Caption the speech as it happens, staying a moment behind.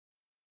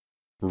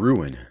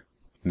Ruwen,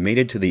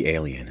 Mated to the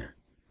Alien.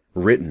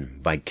 Written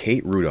by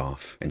Kate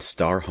Rudolph and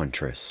Star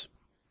Huntress.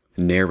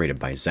 Narrated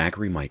by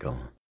Zachary Michael.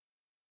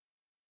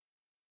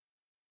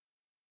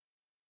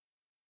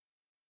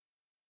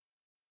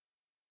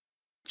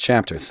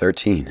 Chapter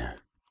 13.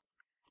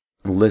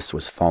 Liz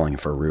was falling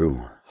for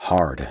Rue,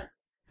 hard.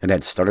 It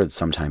had started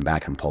sometime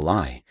back in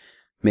Polai,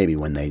 maybe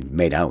when they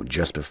made out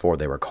just before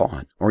they were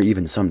caught, or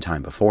even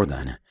sometime before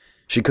then.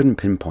 She couldn't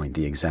pinpoint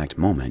the exact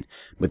moment,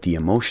 but the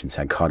emotions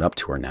had caught up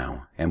to her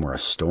now, and were a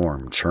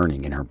storm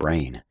churning in her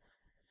brain.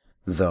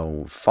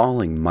 Though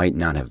falling might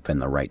not have been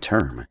the right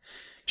term,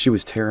 she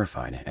was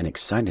terrified and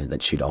excited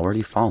that she'd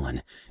already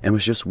fallen, and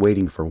was just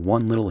waiting for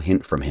one little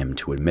hint from him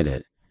to admit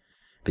it.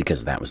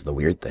 Because that was the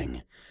weird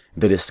thing.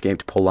 They'd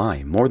escaped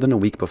Polai more than a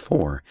week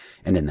before,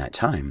 and in that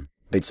time,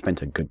 they'd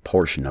spent a good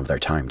portion of their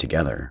time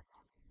together.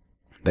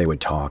 They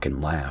would talk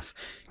and laugh,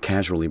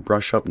 casually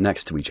brush up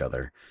next to each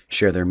other,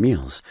 share their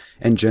meals,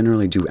 and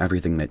generally do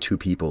everything that two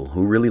people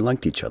who really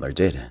liked each other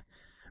did.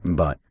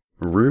 But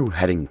Rue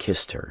hadn't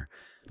kissed her,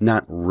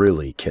 not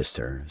really kissed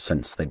her,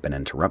 since they'd been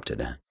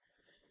interrupted.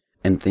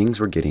 And things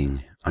were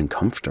getting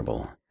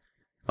uncomfortable.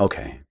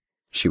 Okay,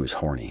 she was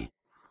horny.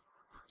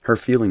 Her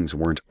feelings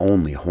weren't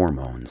only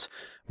hormones,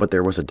 but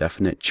there was a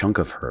definite chunk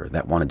of her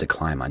that wanted to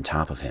climb on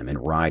top of him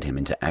and ride him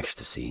into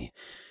ecstasy.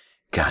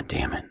 God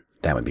damn it,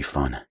 that would be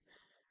fun.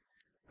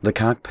 The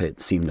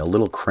cockpit seemed a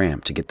little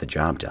cramped to get the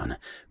job done,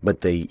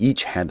 but they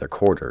each had their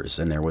quarters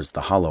and there was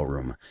the hollow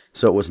room,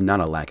 so it was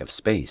not a lack of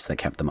space that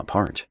kept them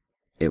apart.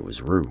 It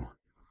was Rue.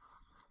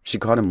 She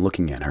caught him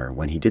looking at her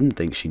when he didn't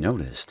think she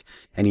noticed,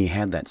 and he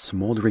had that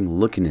smoldering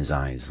look in his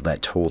eyes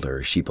that told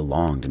her she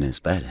belonged in his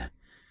bed.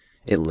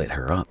 It lit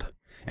her up,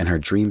 and her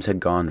dreams had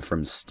gone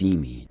from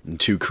steamy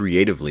to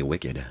creatively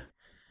wicked.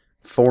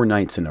 4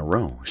 nights in a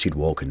row, she'd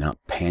woken up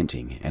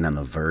panting and on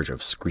the verge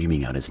of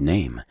screaming out his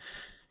name.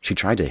 She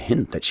tried to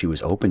hint that she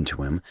was open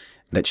to him,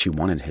 that she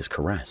wanted his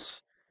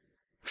caress.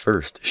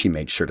 First, she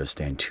made sure to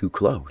stand too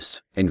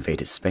close, invade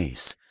his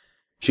space.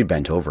 She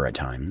bent over at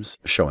times,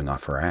 showing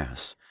off her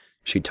ass.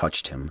 She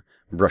touched him,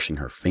 brushing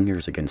her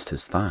fingers against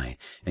his thigh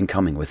and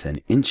coming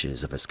within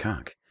inches of his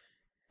cock.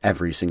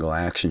 Every single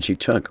action she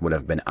took would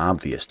have been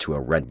obvious to a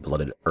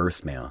red-blooded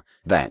earth male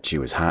that she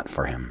was hot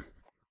for him.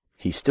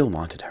 He still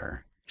wanted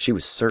her. She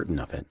was certain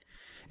of it.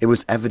 It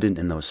was evident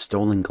in those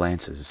stolen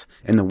glances,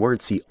 and the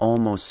words he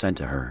almost said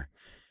to her.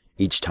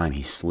 Each time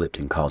he slipped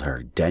and called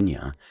her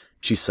Denya,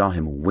 she saw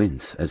him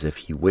wince as if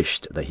he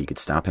wished that he could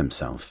stop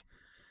himself.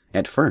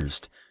 At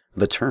first,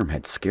 the term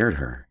had scared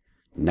her.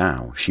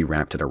 Now she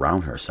wrapped it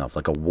around herself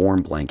like a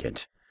warm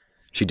blanket.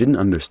 She didn't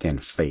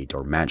understand fate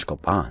or magical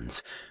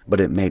bonds, but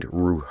it made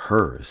Rue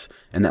hers,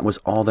 and that was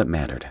all that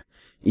mattered.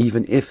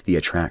 Even if the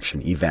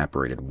attraction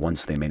evaporated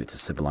once they made it to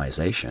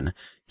civilization,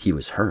 he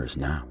was hers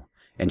now,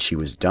 and she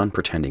was done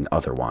pretending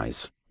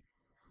otherwise.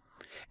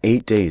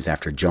 8 days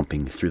after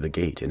jumping through the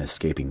gate and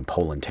escaping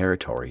Poland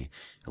territory,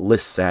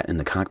 Liz sat in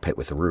the cockpit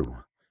with Rue.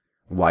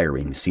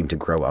 Wiring seemed to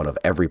grow out of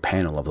every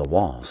panel of the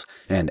walls,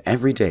 and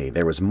every day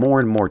there was more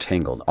and more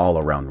tangled all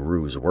around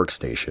Rue's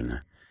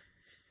workstation.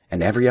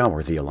 And every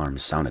hour the alarm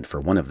sounded for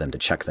one of them to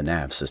check the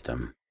nav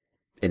system.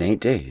 In 8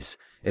 days,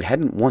 it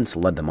hadn't once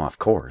led them off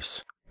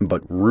course,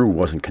 but Rue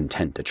wasn't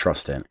content to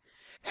trust it.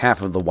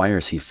 Half of the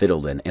wires he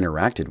fiddled and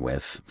interacted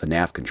with the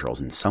nav controls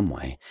in some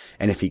way,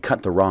 and if he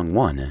cut the wrong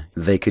one,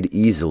 they could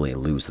easily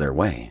lose their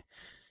way.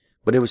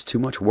 But it was too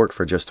much work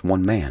for just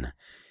one man.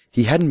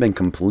 He hadn't been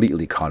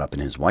completely caught up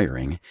in his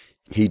wiring.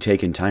 He'd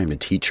taken time to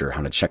teach her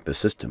how to check the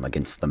system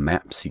against the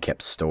maps he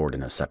kept stored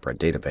in a separate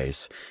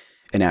database,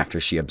 and after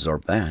she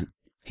absorbed that,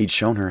 he'd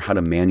shown her how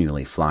to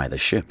manually fly the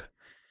ship.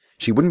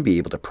 She wouldn't be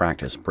able to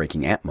practice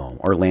breaking atmo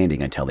or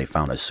landing until they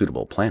found a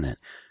suitable planet,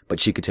 but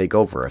she could take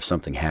over if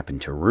something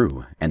happened to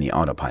Rue and the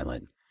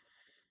autopilot.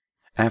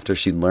 After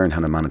she'd learned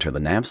how to monitor the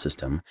nav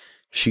system,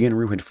 she and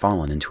Rue had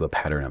fallen into a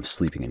pattern of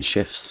sleeping in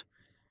shifts.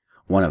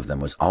 One of them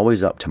was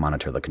always up to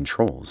monitor the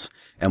controls,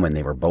 and when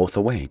they were both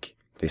awake,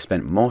 they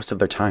spent most of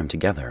their time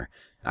together,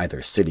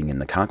 either sitting in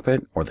the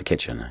cockpit or the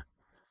kitchen.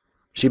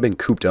 She'd been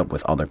cooped up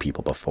with other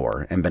people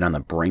before and been on the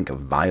brink of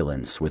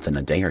violence within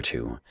a day or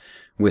two.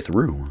 With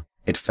Rue,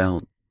 it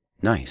felt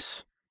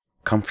nice,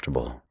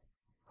 comfortable,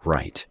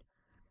 right.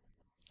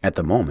 At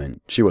the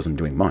moment, she wasn't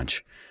doing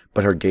much,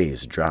 but her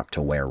gaze dropped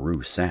to where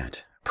Rue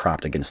sat,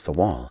 propped against the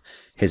wall,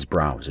 his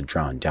brows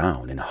drawn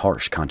down in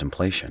harsh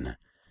contemplation.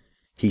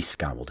 He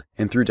scowled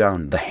and threw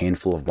down the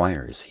handful of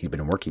wires he'd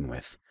been working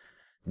with.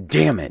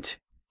 "Damn it,"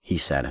 he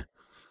said.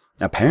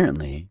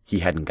 Apparently, he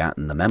hadn't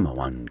gotten the memo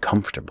on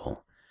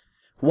comfortable.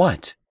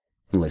 "What?"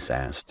 Liz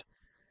asked.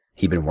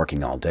 He'd been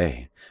working all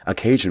day,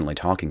 occasionally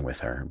talking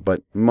with her,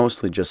 but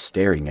mostly just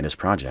staring at his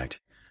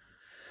project.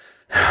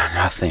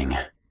 "Nothing."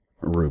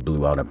 Rue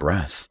blew out a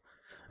breath,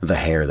 the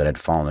hair that had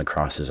fallen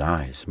across his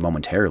eyes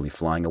momentarily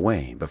flying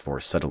away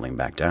before settling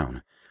back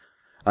down.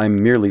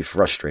 "I'm merely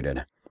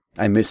frustrated.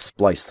 I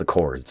misspliced the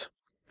cords,"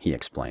 he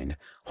explained,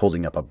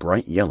 holding up a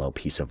bright yellow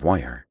piece of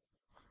wire.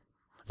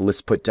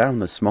 Liz put down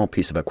the small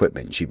piece of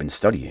equipment she'd been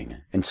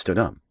studying and stood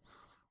up.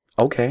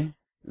 "Okay,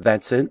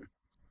 that's it?"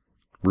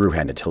 Rue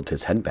had to tilt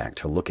his head back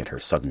to look at her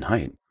sudden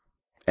height.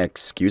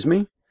 Excuse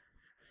me?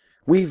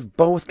 We've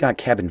both got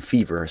cabin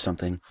fever or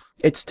something.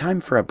 It's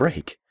time for a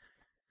break.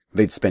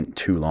 They'd spent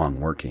too long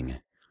working.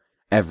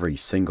 Every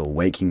single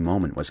waking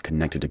moment was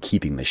connected to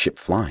keeping the ship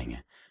flying.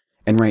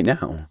 And right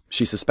now,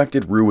 she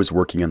suspected Rue was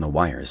working on the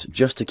wires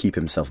just to keep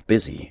himself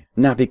busy,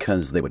 not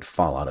because they would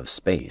fall out of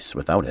space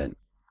without it.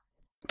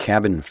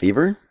 Cabin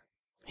fever?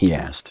 He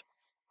asked.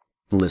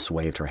 Liz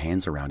waved her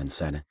hands around and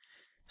said,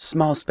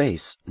 Small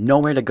space,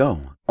 nowhere to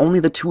go, only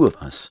the two of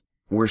us.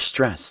 We're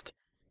stressed.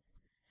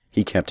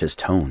 He kept his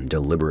tone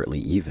deliberately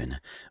even,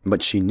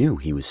 but she knew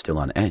he was still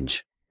on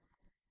edge.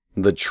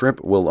 The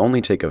trip will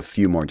only take a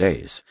few more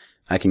days.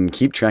 I can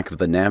keep track of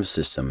the nav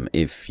system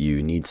if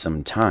you need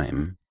some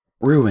time.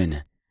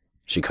 Ruwen,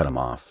 she cut him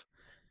off.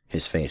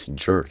 His face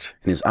jerked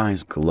and his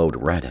eyes glowed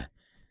red.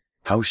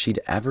 How she'd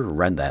ever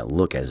read that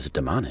look as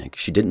demonic,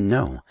 she didn't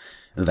know.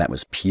 That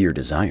was pure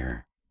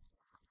desire.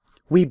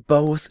 We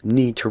both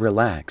need to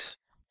relax,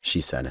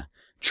 she said,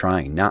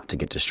 trying not to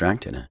get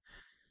distracted.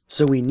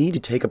 So we need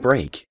to take a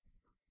break.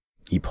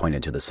 He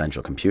pointed to the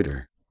central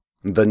computer.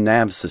 The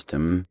nav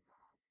system.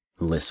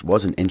 Liz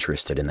wasn't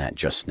interested in that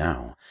just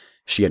now.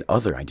 She had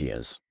other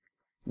ideas.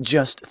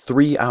 Just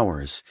 3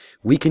 hours.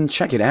 We can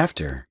check it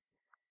after.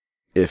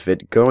 If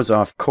it goes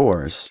off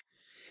course.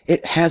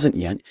 It hasn't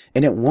yet,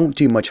 and it won't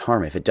do much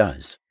harm if it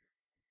does.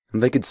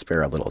 They could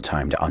spare a little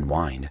time to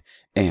unwind,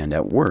 and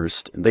at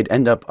worst, they'd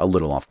end up a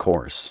little off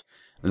course.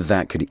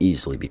 That could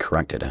easily be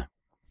corrected.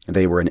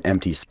 They were in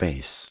empty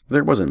space.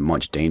 There wasn't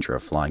much danger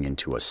of flying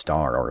into a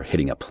star or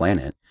hitting a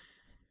planet.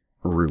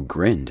 Rue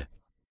grinned.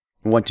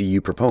 What do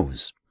you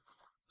propose?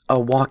 A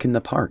walk in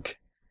the park.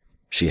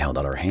 She held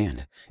out her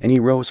hand, and he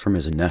rose from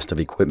his nest of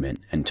equipment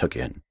and took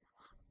it.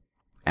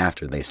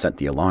 After they set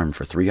the alarm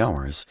for 3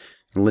 hours,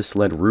 Liz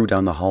led Rue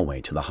down the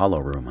hallway to the hollow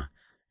room.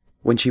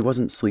 When she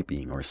wasn't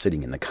sleeping or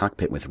sitting in the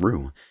cockpit with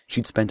Rue,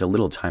 she'd spent a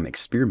little time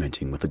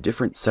experimenting with the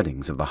different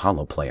settings of the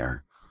hollow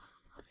player.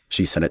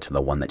 She set it to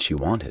the one that she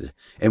wanted,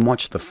 and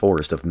watched the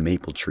forest of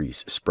maple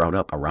trees sprout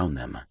up around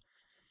them.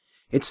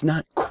 It's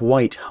not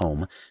quite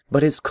home,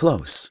 but it's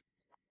close.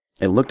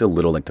 It looked a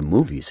little like the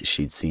movies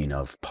she'd seen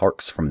of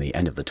parks from the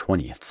end of the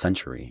 20th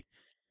century.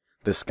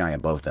 The sky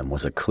above them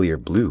was a clear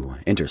blue,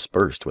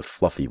 interspersed with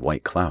fluffy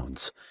white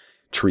clouds.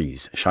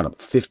 Trees shot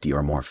up 50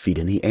 or more feet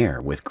in the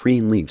air, with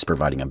green leaves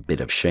providing a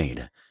bit of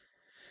shade.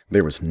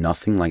 There was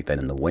nothing like that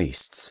in the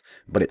wastes,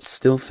 but it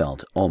still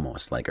felt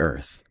almost like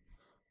Earth.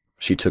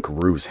 She took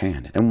Rue's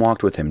hand and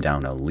walked with him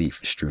down a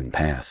leaf-strewn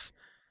path.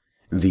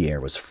 The air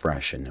was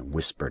fresh and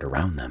whispered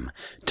around them,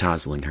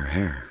 tousling her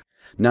hair,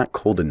 not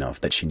cold enough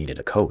that she needed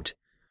a coat.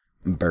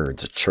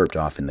 Birds chirped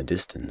off in the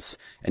distance,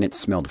 and it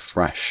smelled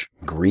fresh,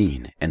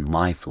 green, and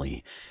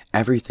lively,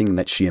 everything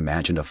that she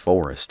imagined a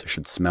forest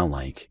should smell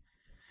like.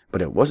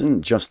 But it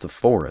wasn't just the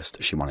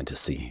forest she wanted to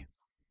see.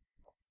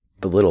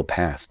 The little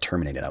path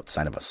terminated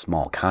outside of a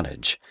small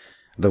cottage.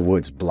 The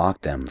woods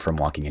blocked them from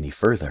walking any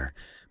further,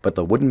 but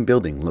the wooden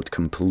building looked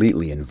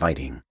completely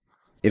inviting.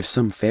 If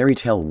some fairy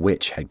tale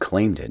witch had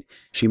claimed it,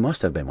 she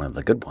must have been one of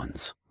the good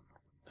ones.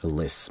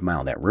 Liz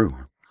smiled at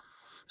Rue.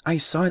 I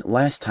saw it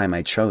last time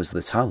I chose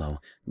this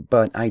hollow,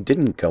 but I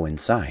didn't go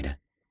inside.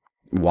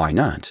 Why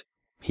not?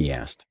 He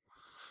asked.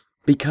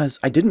 Because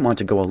I didn't want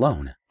to go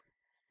alone.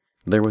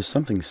 There was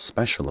something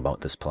special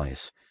about this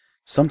place,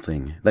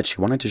 something that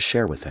she wanted to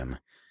share with him.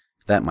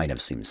 That might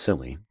have seemed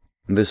silly.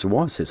 This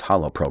was his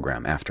hollow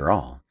program, after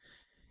all.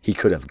 He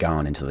could have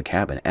gone into the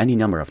cabin any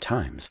number of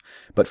times,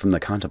 but from the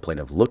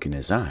contemplative look in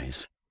his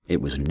eyes, it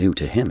was new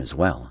to him as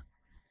well.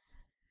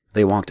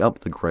 They walked up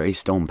the gray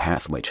stone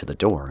pathway to the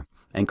door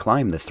and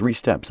climbed the 3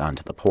 steps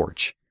onto the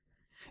porch.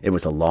 It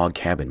was a log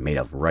cabin made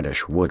of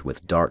reddish wood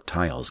with dark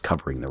tiles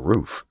covering the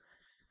roof.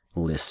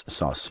 Liz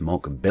saw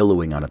smoke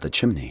billowing out of the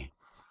chimney.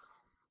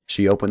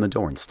 She opened the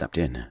door and stepped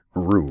in,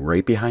 Rue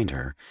right behind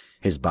her,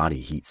 his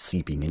body heat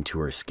seeping into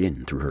her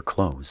skin through her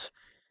clothes.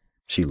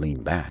 She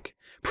leaned back,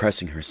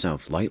 pressing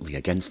herself lightly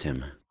against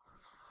him.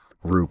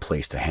 Rue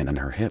placed a hand on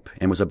her hip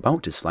and was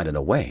about to slide it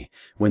away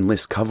when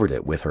Liz covered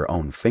it with her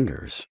own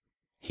fingers.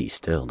 He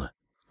stilled.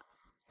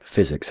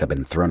 Physics had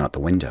been thrown out the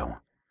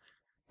window.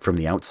 From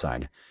the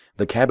outside,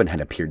 the cabin had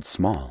appeared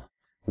small,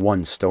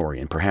 1 story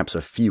and perhaps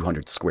a few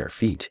hundred square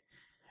feet.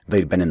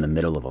 They'd been in the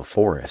middle of a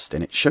forest,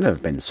 and it should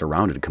have been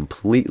surrounded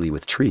completely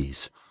with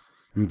trees.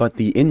 But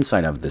the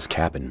inside of this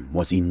cabin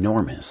was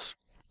enormous.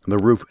 The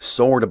roof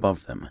soared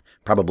above them,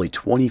 probably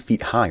 20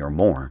 feet high or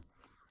more.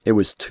 It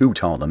was too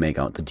tall to make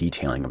out the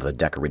detailing of the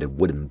decorated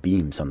wooden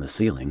beams on the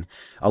ceiling.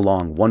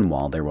 Along one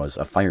wall there was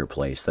a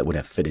fireplace that would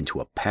have fit into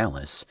a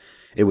palace.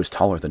 It was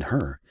taller than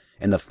her,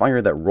 and the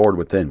fire that roared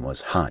within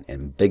was hot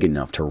and big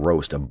enough to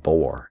roast a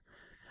boar.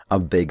 A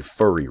big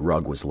furry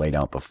rug was laid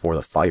out before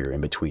the fire in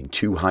between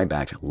 2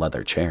 high-backed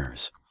leather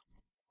chairs.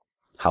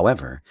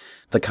 However,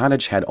 the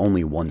cottage had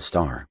only 1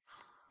 star.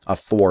 A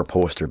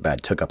 4-poster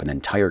bed took up an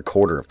entire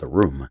quarter of the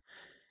room.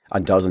 A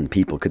dozen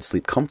people could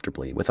sleep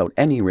comfortably without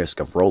any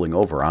risk of rolling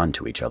over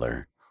onto each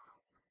other.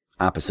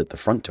 Opposite the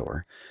front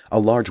door, a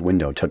large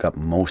window took up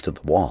most of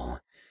the wall.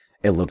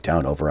 It looked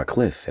out over a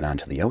cliff and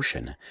onto the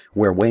ocean,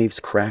 where waves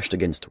crashed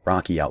against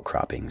rocky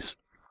outcroppings.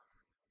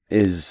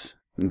 "Is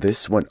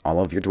this what all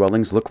of your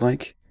dwellings look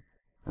like?"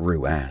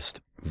 Rue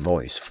asked,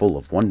 voice full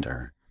of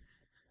wonder.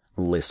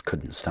 Liz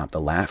couldn't stop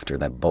the laughter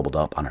that bubbled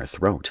up on her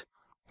throat.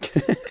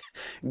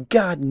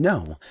 "God,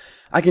 no!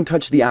 I can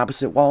touch the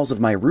opposite walls of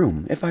my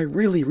room if I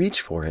really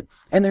reach for it,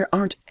 and there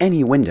aren't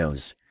any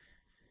windows."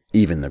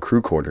 Even the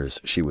crew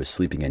quarters she was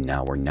sleeping in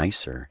now were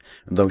nicer,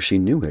 though she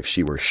knew if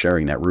she were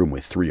sharing that room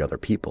with 3 other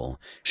people,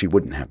 she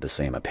wouldn't have the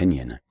same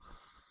opinion.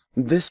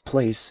 "This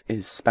place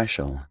is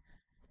special,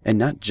 and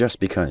not just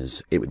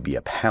because it would be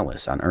a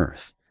palace on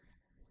Earth."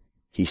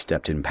 He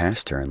stepped in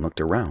past her and looked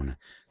around,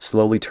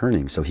 slowly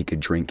turning so he could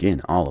drink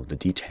in all of the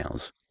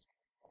details.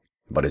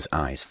 But his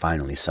eyes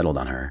finally settled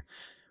on her,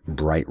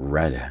 bright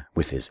red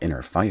with his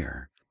inner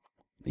fire.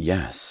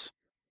 Yes,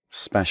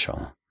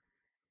 special.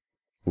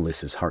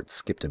 Liz's heart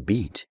skipped a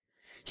beat.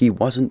 He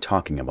wasn't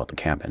talking about the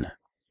cabin.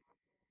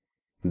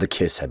 The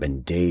kiss had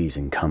been days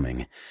in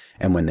coming,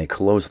 and when they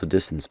closed the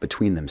distance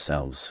between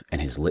themselves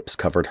and his lips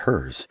covered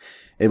hers,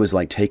 it was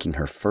like taking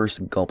her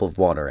first gulp of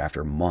water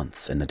after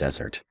months in the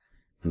desert.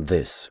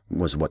 This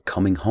was what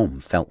coming home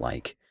felt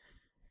like.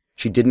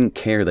 She didn't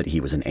care that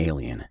he was an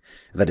alien,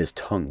 that his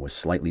tongue was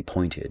slightly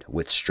pointed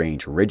with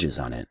strange ridges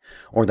on it,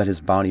 or that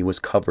his body was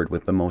covered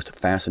with the most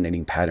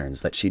fascinating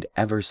patterns that she'd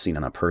ever seen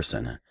on a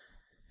person.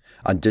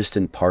 A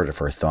distant part of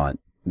her thought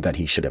that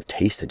he should have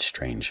tasted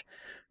strange.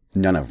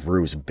 None of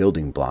Rue's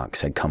building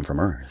blocks had come from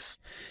Earth.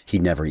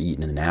 He'd never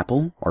eaten an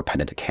apple or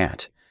petted a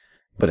cat.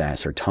 But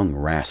as her tongue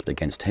rasped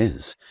against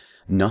his,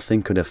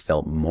 nothing could have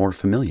felt more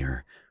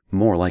familiar,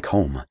 more like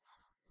home.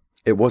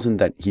 It wasn't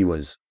that he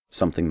was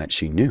something that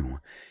she knew.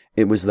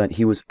 It was that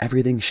he was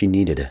everything she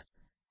needed.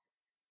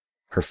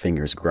 Her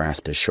fingers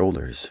grasped his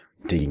shoulders,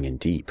 digging in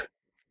deep.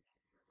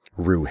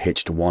 Rue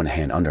hitched one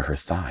hand under her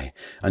thigh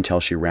until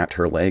she wrapped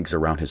her legs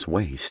around his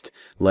waist,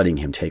 letting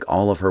him take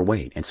all of her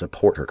weight and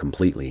support her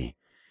completely.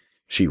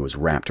 She was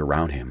wrapped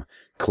around him,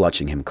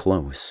 clutching him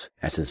close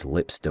as his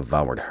lips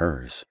devoured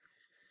hers.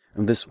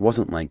 This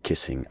wasn't like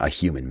kissing a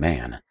human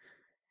man.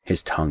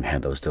 His tongue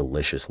had those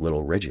delicious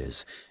little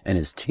ridges, and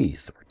his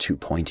teeth were too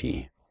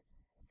pointy.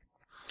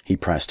 He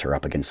pressed her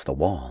up against the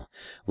wall,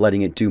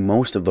 letting it do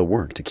most of the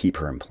work to keep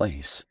her in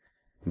place.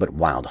 But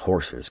wild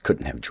horses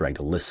couldn't have dragged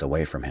Liz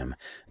away from him,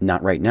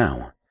 not right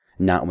now,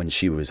 not when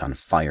she was on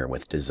fire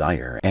with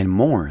desire, and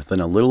more than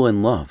a little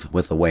in love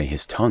with the way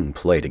his tongue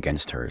played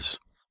against hers.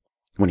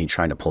 When he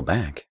tried to pull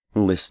back,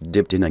 Liz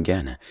dipped in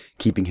again,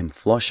 keeping him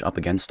flush up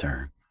against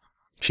her.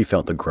 She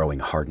felt the growing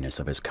hardness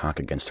of his cock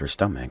against her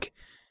stomach.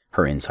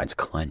 Her insides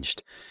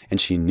clenched,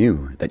 and she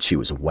knew that she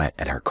was wet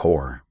at her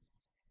core.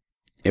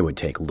 It would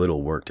take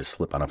little work to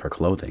slip out of her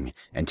clothing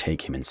and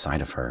take him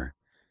inside of her.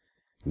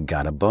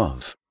 God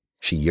above,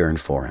 she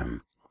yearned for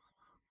him.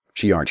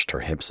 She arched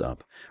her hips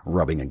up,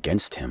 rubbing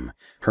against him,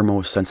 her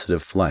most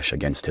sensitive flesh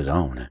against his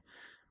own.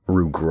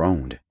 Rue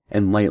groaned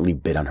and lightly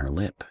bit on her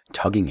lip,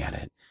 tugging at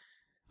it.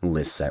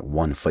 Liz set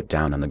one foot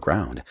down on the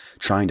ground,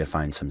 trying to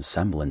find some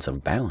semblance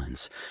of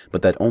balance,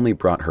 but that only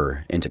brought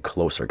her into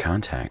closer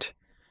contact.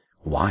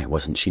 Why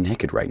wasn't she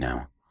naked right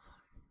now?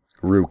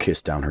 Rue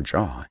kissed down her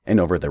jaw and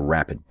over the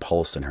rapid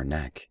pulse in her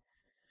neck.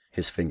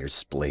 His fingers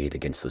splayed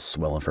against the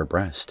swell of her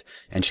breast,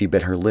 and she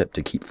bit her lip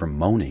to keep from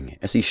moaning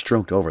as he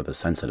stroked over the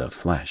sensitive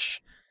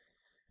flesh.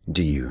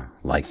 "Do you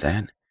like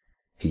that?"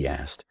 he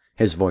asked,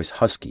 his voice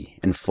husky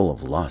and full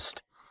of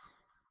lust.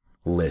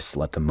 Liz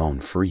let the moan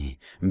free,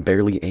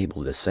 barely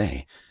able to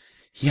say,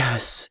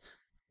 "Yes."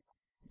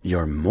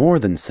 "You're more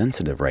than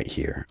sensitive right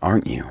here,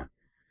 aren't you?"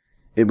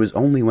 It was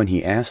only when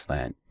he asked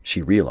that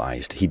she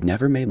realized he'd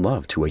never made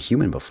love to a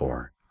human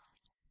before.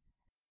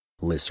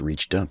 Liz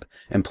reached up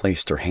and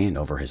placed her hand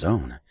over his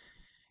own.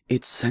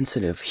 "It's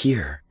sensitive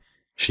here,"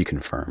 she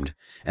confirmed,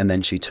 and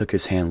then she took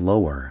his hand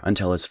lower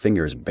until his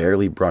fingers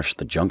barely brushed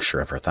the juncture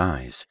of her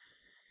thighs.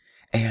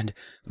 "And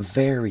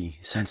very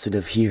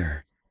sensitive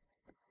here."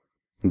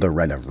 The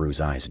red of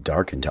Rue's eyes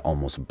darkened to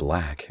almost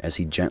black as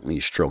he gently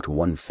stroked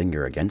one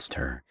finger against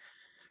her.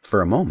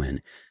 For a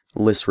moment,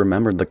 Liz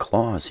remembered the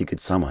claws he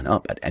could summon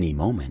up at any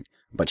moment,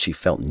 but she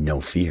felt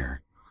no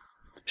fear.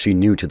 She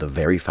knew to the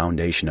very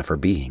foundation of her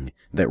being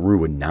that Rue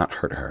would not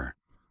hurt her.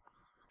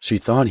 She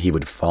thought he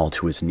would fall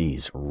to his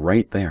knees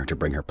right there to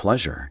bring her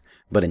pleasure,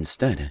 but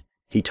instead,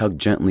 he tugged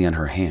gently on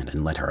her hand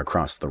and led her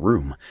across the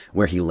room,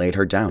 where he laid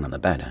her down on the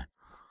bed.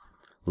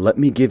 "Let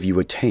me give you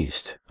a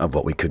taste of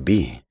what we could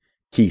be,"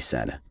 he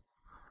said.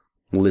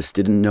 Liz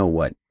didn't know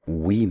what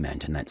 "we"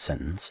 meant in that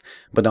sentence,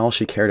 but all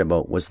she cared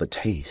about was the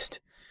taste.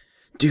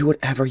 "Do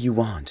whatever you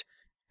want,"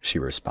 she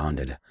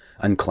responded,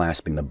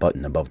 unclasping the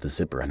button above the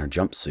zipper on her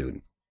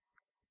jumpsuit.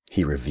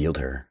 He revealed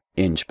her,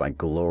 inch by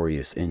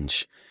glorious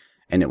inch,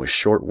 and it was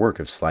short work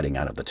of sliding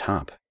out of the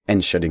top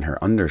and shedding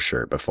her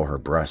undershirt before her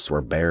breasts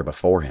were bare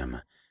before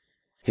him.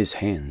 His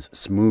hands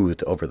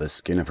smoothed over the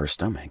skin of her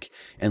stomach,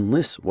 and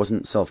Liz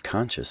wasn't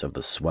self-conscious of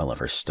the swell of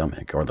her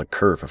stomach or the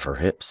curve of her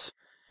hips.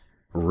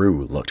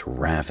 Rue looked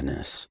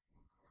ravenous.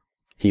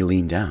 He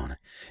leaned down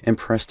and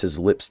pressed his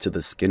lips to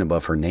the skin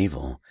above her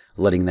navel,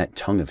 letting that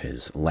tongue of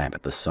his lap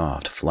at the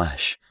soft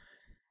flesh.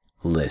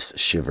 Lys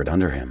shivered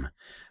under him,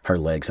 her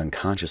legs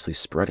unconsciously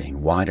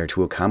spreading wider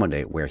to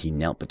accommodate where he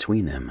knelt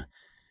between them.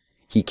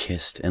 He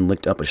kissed and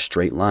licked up a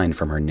straight line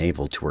from her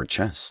navel to her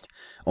chest,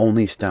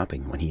 only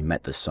stopping when he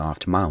met the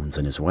soft mounds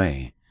in his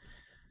way.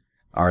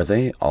 "Are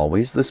they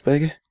always this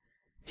big?"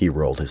 He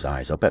rolled his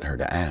eyes up at her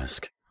to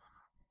ask.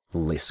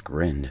 Lys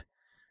grinned,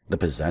 the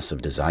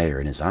possessive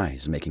desire in his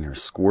eyes making her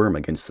squirm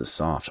against the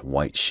soft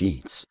white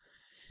sheets.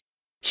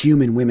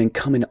 "Human women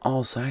come in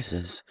all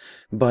sizes,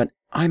 but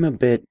I'm a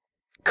bit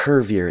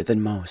curvier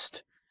than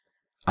most."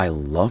 "I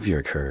love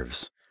your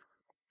curves."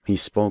 He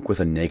spoke with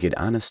a naked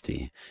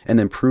honesty, and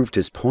then proved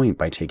his point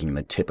by taking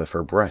the tip of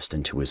her breast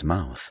into his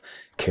mouth,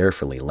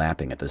 carefully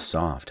lapping at the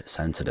soft,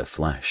 sensitive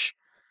flesh.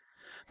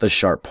 The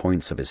sharp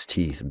points of his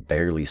teeth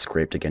barely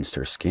scraped against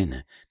her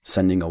skin,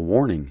 sending a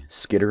warning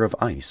skitter of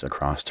ice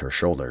across her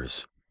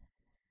shoulders.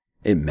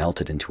 It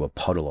melted into a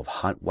puddle of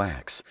hot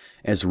wax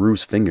as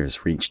Rue's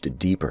fingers reached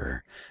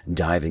deeper,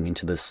 diving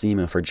into the seam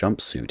of her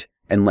jumpsuit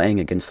and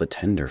laying against the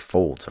tender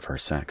folds of her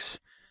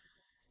sex.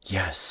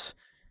 "Yes,"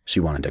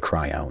 she wanted to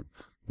cry out,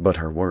 but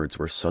her words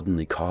were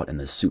suddenly caught in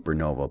the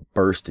supernova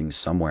bursting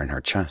somewhere in her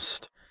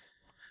chest.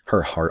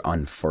 Her heart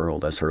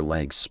unfurled as her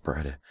legs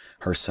spread,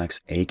 her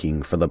sex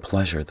aching for the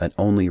pleasure that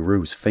only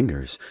Rue's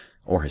fingers,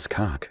 or his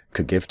cock,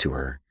 could give to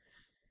her.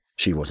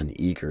 She was an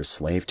eager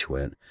slave to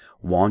it,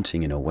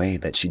 wanting in a way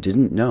that she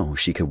didn't know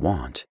she could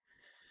want.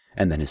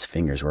 And then his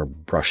fingers were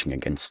brushing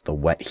against the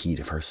wet heat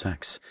of her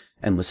sex,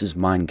 and Lys's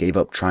mind gave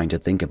up trying to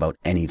think about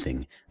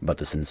anything but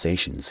the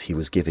sensations he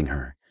was giving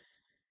her.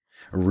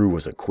 Rue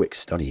was a quick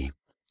study,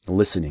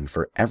 listening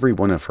for every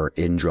one of her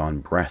indrawn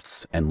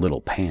breaths and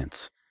little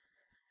pants.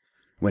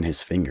 When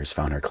his fingers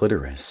found her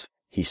clitoris,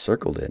 he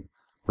circled it,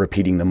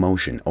 repeating the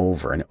motion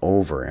over and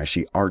over as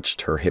she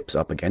arched her hips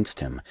up against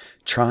him,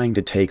 trying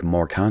to take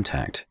more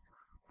contact.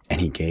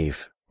 And he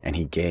gave,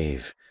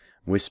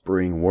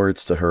 whispering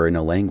words to her in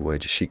a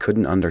language she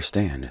couldn't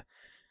understand.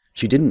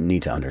 She didn't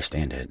need to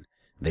understand it.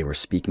 They were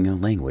speaking a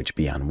language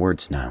beyond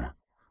words now.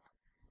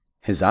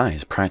 His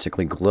eyes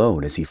practically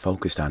glowed as he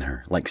focused on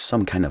her like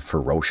some kind of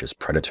ferocious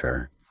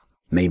predator.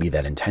 Maybe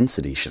that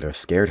intensity should have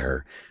scared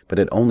her, but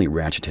it only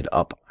ratcheted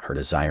up her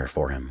desire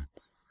for him.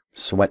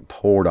 Sweat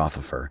poured off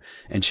of her,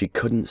 and she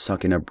couldn't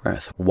suck in a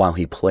breath while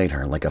he played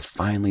her like a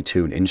finely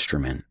tuned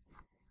instrument.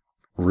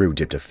 Rue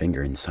dipped a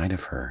finger inside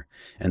of her,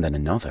 and then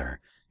another,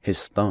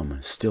 his thumb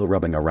still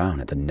rubbing around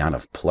at the knot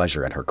of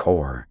pleasure at her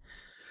core.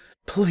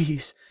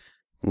 "Please,"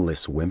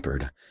 Lys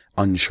whimpered,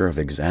 unsure of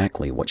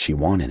exactly what she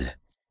wanted.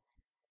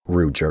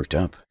 Rue jerked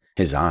up,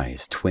 his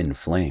eyes twin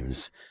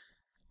flames.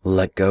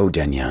 "Let go,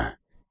 Detyen,"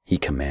 he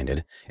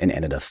commanded, and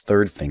added a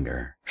third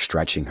finger,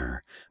 stretching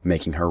her,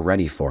 making her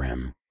ready for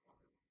him.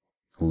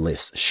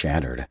 Lys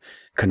shattered,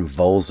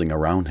 convulsing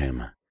around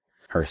him.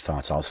 Her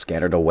thoughts all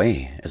scattered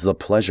away as the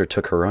pleasure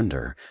took her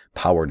under,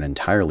 powered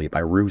entirely by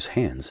Rue's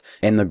hands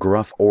and the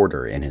gruff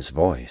order in his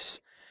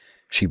voice.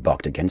 She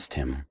bucked against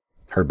him,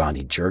 her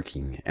body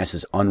jerking as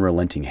his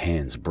unrelenting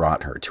hands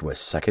brought her to a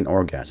second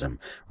orgasm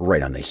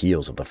right on the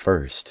heels of the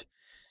first.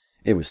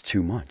 It was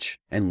too much,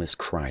 and Lys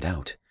cried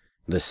out,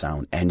 the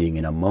sound ending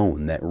in a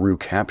moan that Rue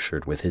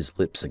captured with his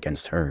lips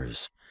against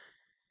hers.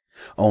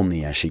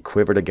 Only as she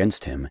quivered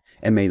against him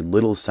and made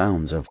little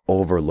sounds of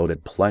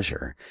overloaded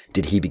pleasure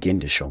did he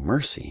begin to show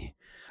mercy,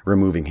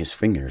 removing his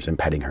fingers and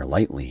petting her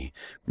lightly,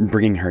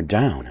 bringing her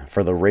down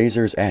for the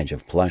razor's edge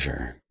of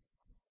pleasure.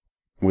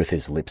 With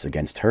his lips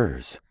against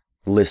hers,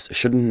 Lys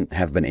shouldn't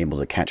have been able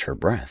to catch her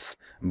breath,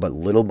 but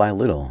little by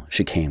little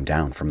she came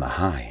down from the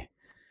high.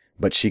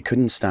 But she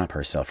couldn't stop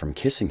herself from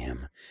kissing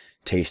him,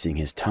 tasting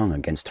his tongue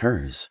against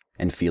hers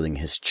and feeling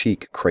his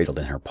cheek cradled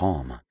in her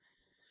palm.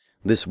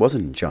 This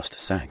wasn't just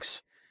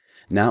sex.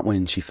 Not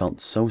when she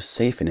felt so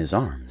safe in his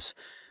arms,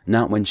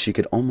 not when she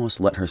could almost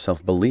let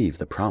herself believe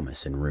the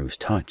promise in Rue's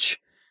touch.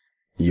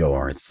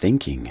 "You're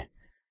thinking,"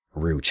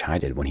 Rue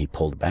chided when he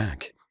pulled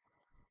back.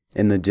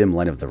 In the dim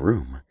light of the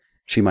room,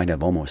 she might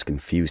have almost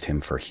confused him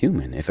for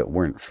human if it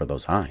weren't for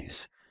those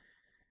eyes.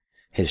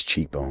 His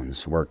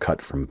cheekbones were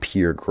cut from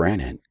pure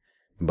granite,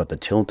 but the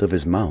tilt of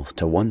his mouth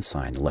to one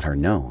side let her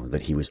know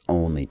that he was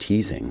only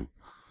teasing.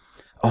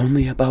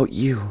 "Only about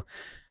you,"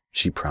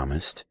 she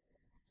promised.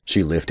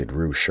 She lifted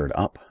Rue's shirt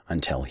up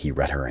until he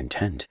read her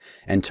intent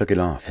and took it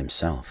off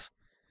himself.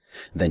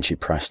 Then she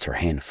pressed her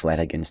hand flat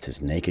against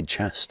his naked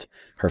chest,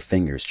 her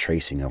fingers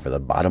tracing over the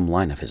bottom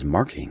line of his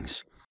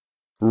markings.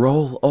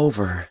 "Roll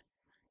over."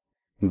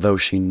 Though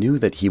she knew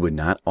that he would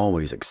not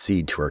always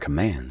accede to her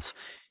commands,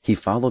 he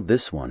followed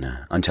this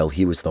one until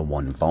he was the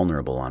one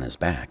vulnerable on his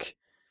back.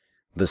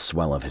 The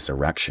swell of his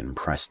erection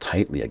pressed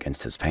tightly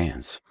against his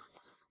pants.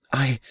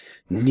 "I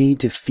need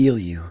to feel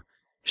you,"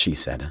 she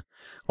said,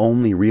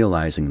 only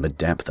realizing the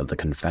depth of the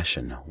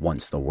confession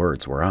once the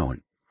words were out.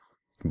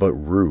 But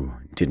Rue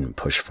didn't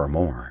push for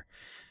more.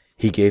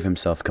 He gave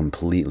himself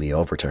completely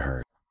over to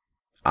her.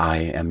 "I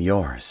am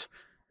yours."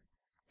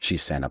 She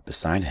sat up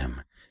beside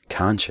him,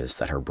 conscious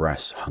that her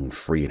breasts hung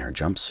free in her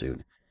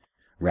jumpsuit.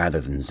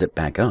 Rather than zip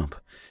back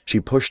up, she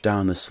pushed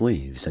down the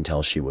sleeves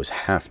until she was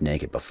half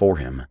naked before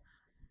him.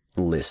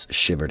 Lys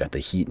shivered at the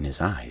heat in his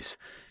eyes.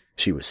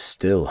 She was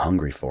still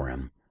hungry for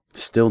him,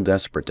 still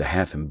desperate to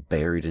have him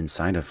buried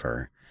inside of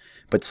her,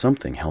 but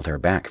something held her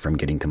back from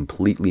getting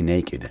completely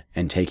naked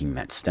and taking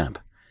that step.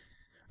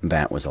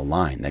 That was a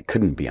line that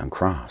couldn't be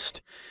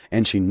uncrossed,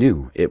 and she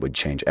knew it would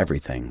change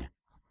everything.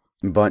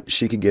 But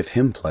she could give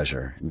him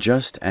pleasure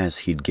just as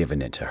he'd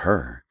given it to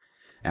her.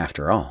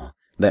 After all,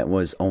 that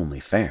was only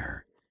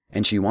fair,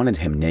 and she wanted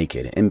him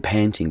naked and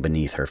panting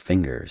beneath her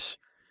fingers.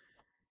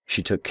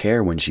 She took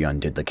care when she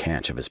undid the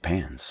catch of his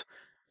pants.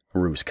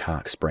 Rue's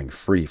cock sprang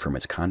free from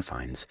its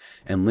confines,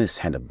 and Lys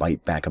had to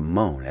bite back a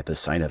moan at the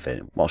sight of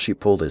it while she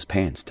pulled his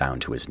pants down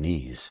to his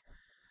knees.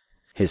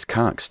 His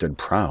cock stood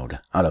proud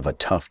out of a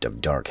tuft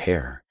of dark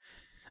hair.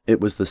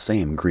 It was the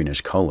same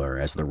greenish color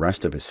as the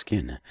rest of his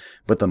skin,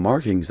 but the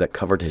markings that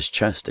covered his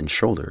chest and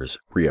shoulders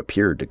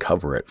reappeared to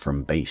cover it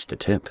from base to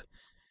tip.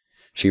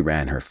 She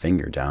ran her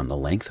finger down the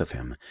length of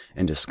him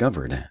and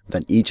discovered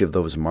that each of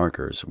those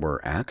markers were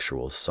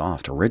actual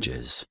soft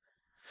ridges.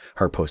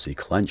 Her pussy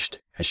clenched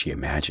as she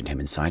imagined him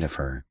inside of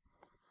her.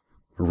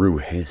 Rue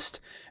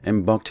hissed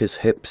and bucked his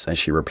hips as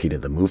she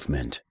repeated the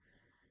movement.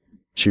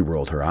 She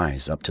rolled her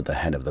eyes up to the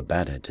head of the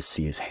bed to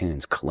see his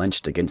hands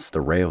clenched against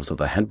the rails of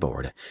the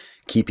headboard,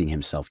 keeping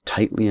himself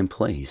tightly in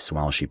place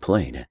while she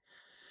played.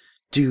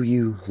 "Do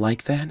you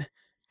like that?"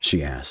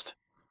 she asked.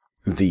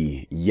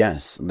 The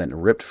yes that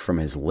ripped from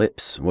his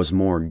lips was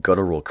more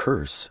guttural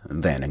curse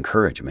than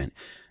encouragement,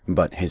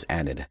 but his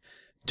added,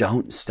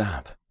 "Don't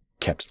stop,"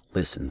 kept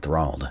Lys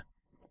enthralled.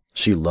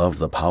 She loved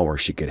the power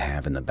she could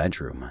have in the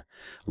bedroom,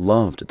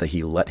 loved that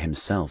he let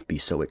himself be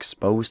so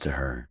exposed to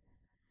her.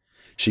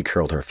 She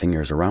curled her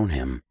fingers around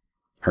him,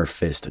 her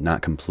fist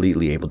not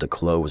completely able to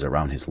close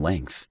around his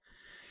length.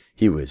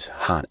 He was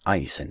hot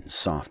ice and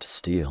soft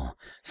steel,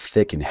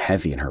 thick and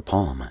heavy in her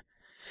palm.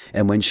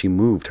 And when she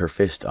moved her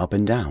fist up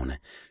and down,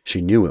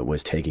 she knew it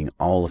was taking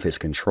all of his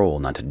control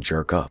not to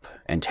jerk up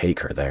and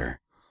take her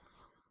there.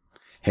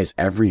 His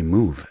every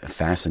move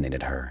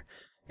fascinated her,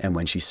 and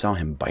when she saw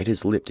him bite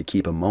his lip to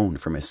keep a moan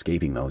from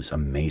escaping those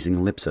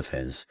amazing lips of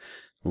his,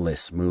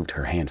 Lys moved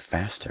her hand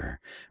faster,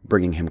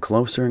 bringing him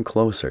closer and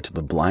closer to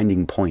the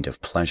blinding point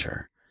of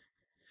pleasure.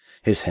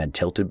 His head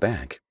tilted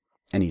back,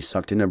 and he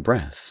sucked in a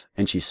breath,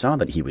 and she saw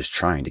that he was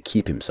trying to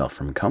keep himself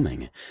from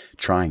coming,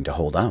 trying to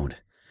hold out.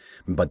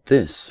 But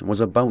this was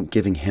about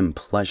giving him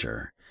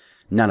pleasure,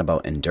 not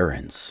about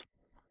endurance.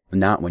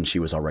 Not when she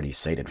was already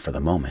sated for the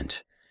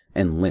moment,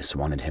 and Lys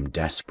wanted him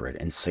desperate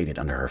and sated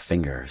under her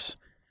fingers.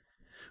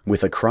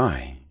 With a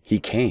cry, he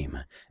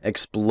came,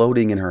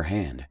 exploding in her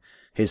hand,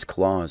 his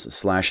claws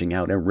slashing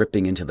out and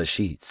ripping into the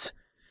sheets.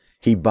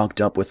 He bucked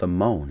up with a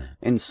moan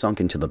and sunk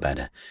into the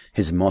bed,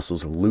 his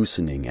muscles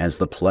loosening as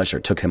the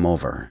pleasure took him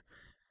over.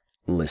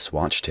 Lys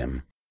watched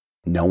him,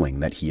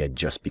 knowing that he had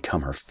just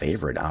become her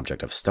favorite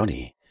object of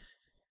study.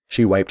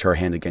 She wiped her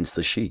hand against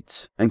the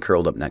sheets and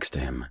curled up next to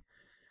him.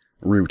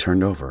 Rue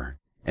turned over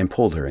and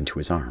pulled her into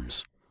his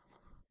arms.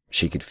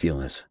 She could feel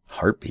his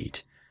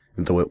heartbeat,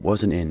 though it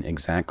wasn't in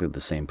exactly the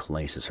same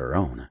place as her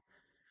own.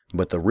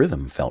 But the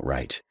rhythm felt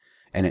right,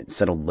 and it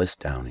settled Lys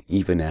down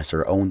even as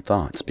her own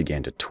thoughts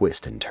began to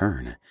twist and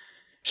turn.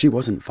 She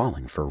wasn't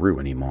falling for Rue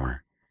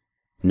anymore.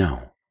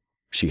 No,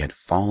 she had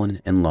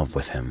fallen in love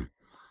with him.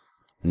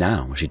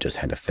 Now she just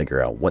had to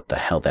figure out what the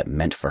hell that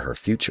meant for her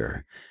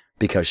future,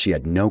 because she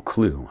had no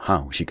clue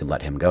how she could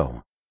let him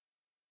go.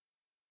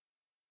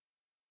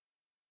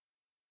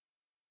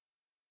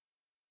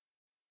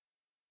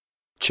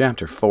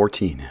 Chapter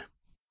 14.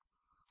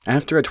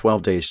 After a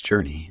 12 days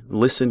journey,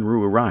 Lys and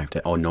Rue arrived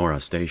at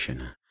Onora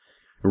Station.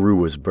 Rue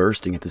was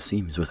bursting at the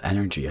seams with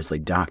energy as they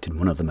docked in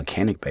one of the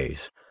mechanic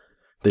bays.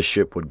 The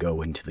ship would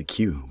go into the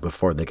queue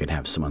before they could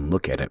have someone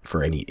look at it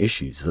for any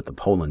issues that the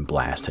Poland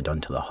blast had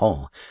done to the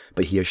hull,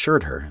 but he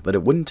assured her that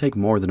it wouldn't take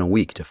more than a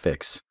week to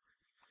fix.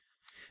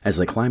 As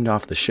they climbed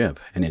off the ship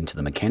and into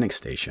the mechanic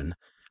station,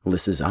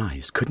 Lys's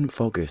eyes couldn't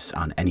focus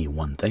on any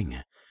one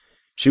thing.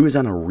 She was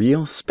on a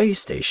real space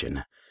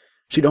station.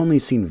 She'd only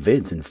seen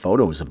vids and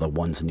photos of the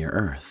ones near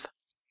Earth.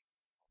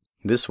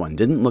 This one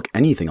didn't look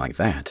anything like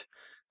that.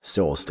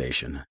 Seoul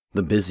Station,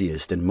 the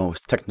busiest and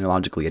most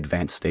technologically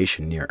advanced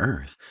station near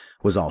Earth,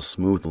 was all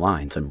smooth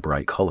lines and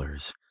bright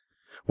colors.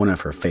 One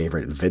of her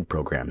favorite vid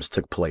programs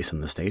took place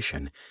in the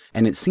station,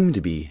 and it seemed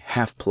to be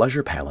half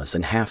pleasure palace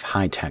and half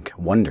high-tech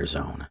wonder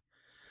zone.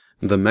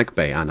 The mech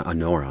bay on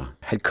Onora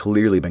had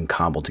clearly been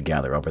cobbled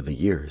together over the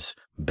years,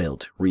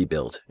 built,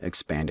 rebuilt,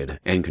 expanded,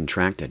 and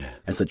contracted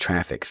as the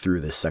traffic through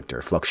this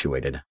sector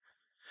fluctuated.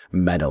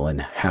 Metal in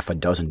half a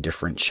dozen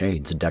different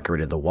shades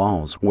decorated the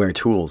walls where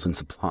tools and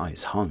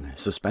supplies hung,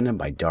 suspended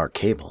by dark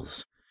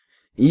cables.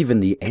 Even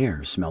the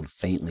air smelled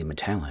faintly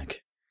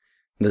metallic.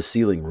 The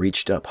ceiling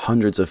reached up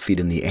hundreds of feet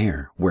in the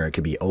air, where it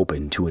could be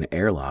opened to an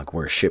airlock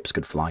where ships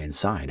could fly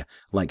inside,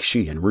 like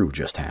she and Rue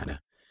just had.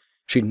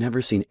 She'd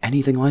never seen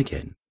anything like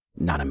it,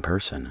 not in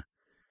person.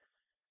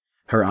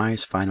 Her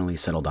eyes finally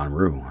settled on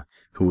Rue,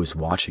 who was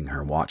watching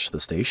her watch the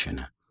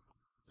station.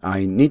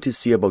 I need to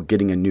see about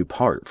getting a new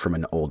part from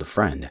an old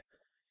friend.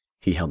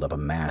 He held up a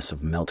mass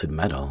of melted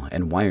metal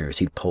and wires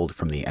he'd pulled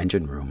from the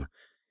engine room.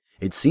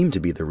 It seemed to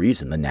be the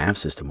reason the nav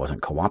system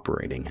wasn't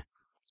cooperating.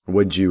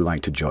 Would you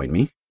like to join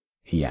me?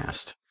 He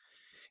asked.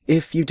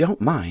 If you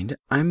don't mind,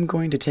 I'm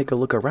going to take a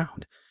look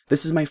around.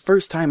 This is my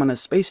first time on a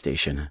space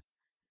station.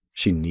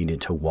 She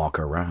needed to walk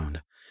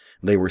around.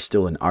 They were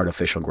still in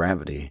artificial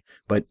gravity,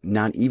 but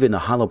not even the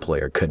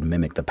holoplayer could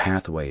mimic the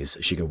pathways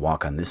she could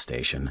walk on this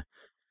station.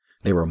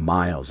 There were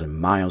miles and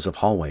miles of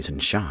hallways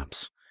and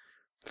shops.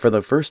 For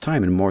the first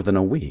time in more than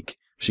a week,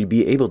 she'd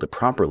be able to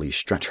properly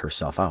stretch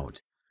herself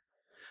out.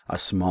 A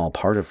small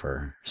part of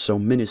her, so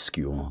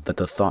minuscule that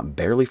the thought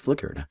barely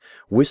flickered,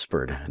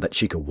 whispered that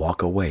she could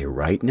walk away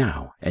right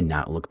now and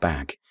not look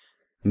back.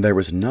 There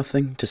was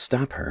nothing to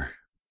stop her.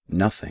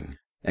 Nothing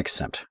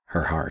except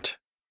her heart.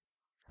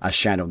 A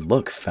shadowed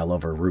look fell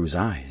over Rue's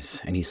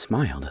eyes, and he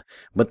smiled,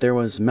 but there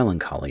was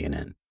melancholy in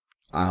it.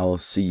 I'll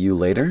see you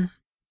later?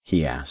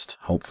 He asked,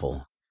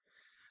 hopeful.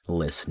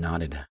 Liz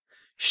nodded.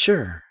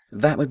 Sure,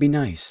 that would be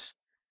nice.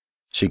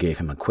 She gave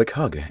him a quick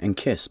hug and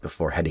kiss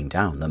before heading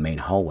down the main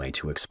hallway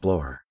to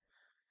explore.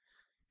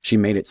 She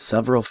made it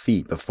several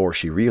feet before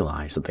she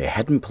realized that they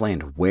hadn't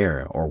planned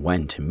where or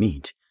when to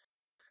meet.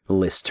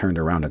 Liz turned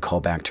around to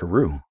call back to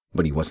Rue,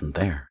 but he wasn't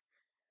there.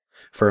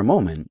 For a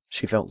moment,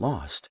 she felt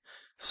lost,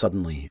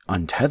 suddenly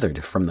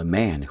untethered from the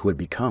man who had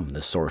become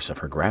the source of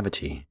her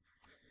gravity.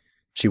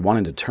 She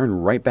wanted to turn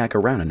right back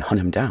around and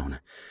hunt him down,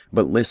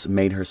 but Liz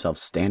made herself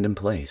stand in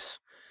place.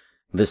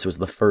 This was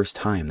the first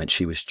time that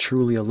she was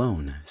truly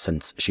alone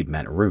since she'd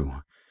met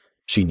Rue.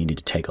 She needed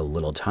to take a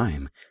little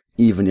time,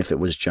 even if it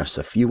was just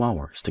a few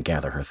hours to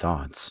gather her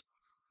thoughts.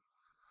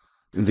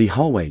 The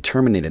hallway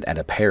terminated at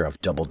a pair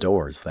of double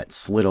doors that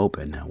slid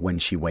open when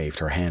she waved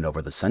her hand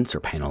over the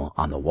sensor panel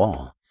on the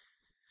wall.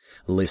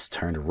 Liz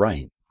turned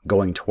right,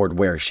 going toward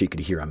where she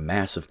could hear a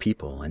mass of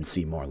people and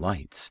see more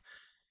lights.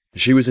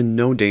 She was in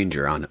no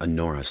danger on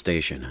Honora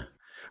Station.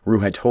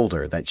 Rue had told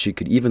her that she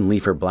could even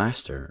leave her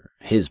blaster,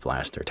 his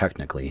blaster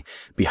technically,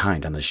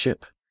 behind on the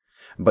ship,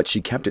 but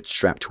she kept it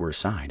strapped to her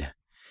side.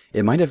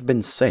 It might have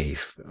been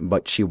safe,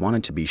 but she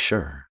wanted to be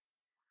sure.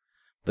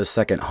 The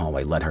second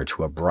hallway led her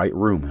to a bright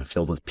room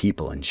filled with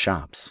people and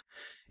shops.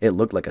 It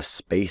looked like a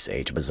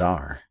space-age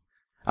bazaar.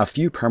 A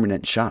few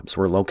permanent shops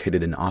were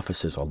located in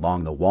offices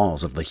along the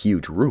walls of the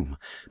huge room,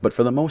 but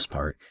for the most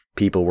part,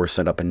 people were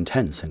set up in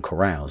tents and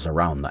corrals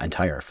around the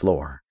entire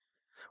floor.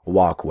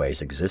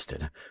 Walkways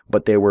existed,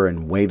 but they were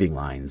in waving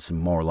lines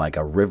more like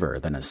a river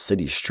than a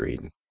city street.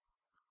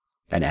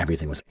 And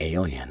everything was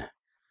alien.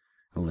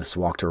 Liz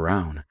walked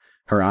around,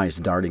 her eyes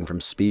darting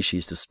from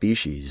species to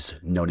species,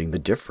 noting the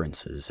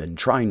differences and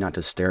trying not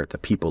to stare at the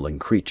people and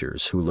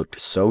creatures who looked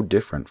so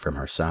different from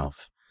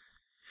herself.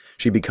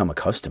 She'd become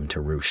accustomed to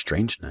Rue's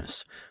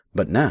strangeness,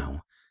 but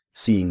now,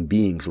 seeing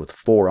beings with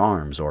 4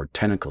 arms or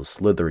tentacles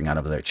slithering out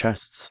of their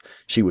chests,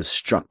 she was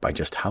struck by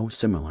just how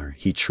similar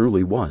he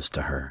truly was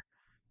to her.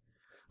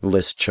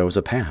 Liz chose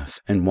a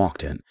path and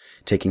walked it,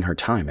 taking her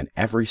time at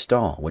every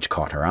stall which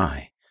caught her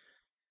eye.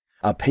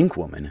 A pink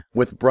woman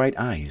with bright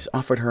eyes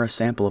offered her a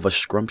sample of a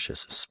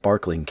scrumptious,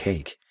 sparkling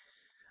cake.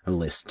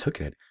 Liz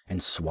took it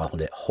and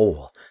swallowed it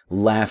whole,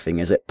 laughing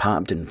as it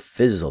popped and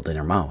fizzled in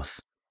her mouth.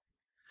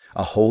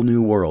 A whole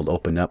new world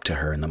opened up to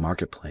her in the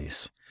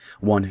marketplace,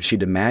 one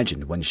she'd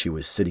imagined when she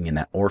was sitting in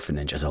that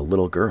orphanage as a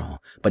little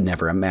girl, but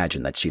never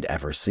imagined that she'd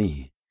ever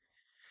see.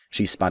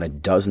 She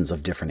spotted dozens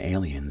of different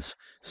aliens,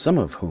 some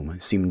of whom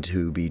seemed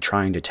to be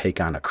trying to take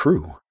on a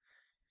crew.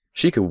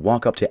 She could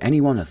walk up to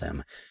any one of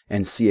them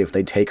and see if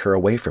they'd take her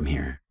away from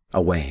here,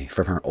 away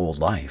from her old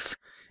life,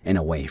 and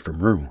away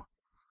from Rue.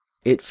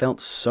 It felt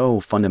so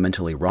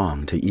fundamentally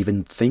wrong to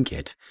even think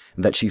it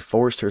that she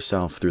forced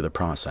herself through the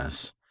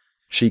process.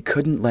 She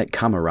couldn't let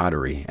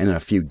camaraderie and a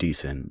few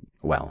decent,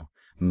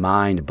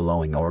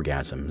 mind-blowing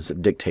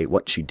orgasms dictate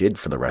what she did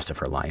for the rest of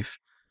her life.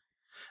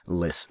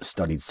 Liz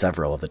studied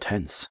several of the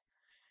tents.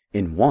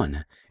 In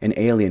one, an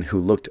alien who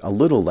looked a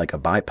little like a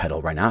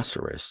bipedal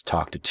rhinoceros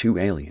talked to 2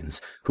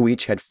 aliens who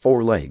each had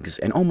 4 legs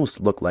and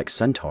almost looked like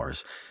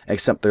centaurs,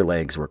 except their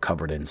legs were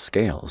covered in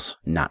scales,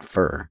 not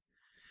fur.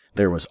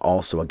 There was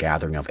also a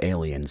gathering of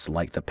aliens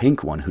like the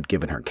pink one who'd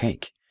given her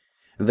cake.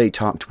 They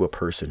talked to a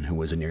person who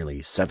was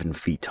nearly 7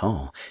 feet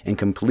tall and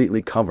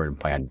completely covered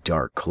by a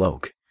dark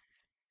cloak.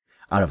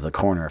 Out of the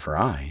corner of her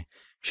eye,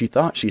 she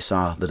thought she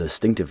saw the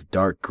distinctive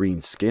dark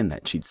green skin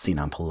that she'd seen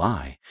on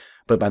Polai,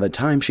 but by the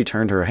time she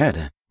turned her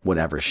head,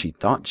 whatever she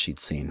thought she'd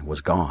seen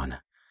was gone.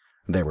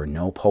 There were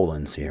no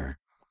Polans here.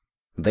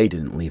 They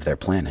didn't leave their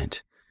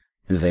planet.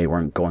 They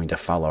weren't going to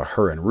follow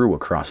her and Rue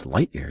across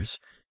light years.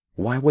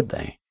 Why would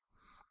they?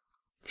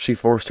 She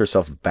forced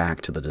herself back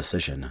to the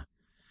decision.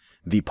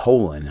 The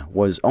Polan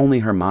was only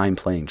her mind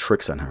playing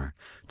tricks on her,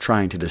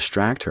 trying to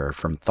distract her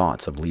from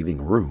thoughts of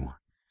leaving Rue.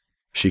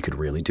 She could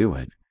really do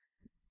it.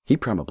 He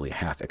probably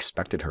half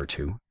expected her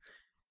to.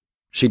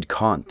 She'd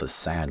caught the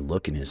sad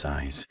look in his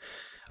eyes.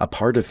 A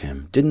part of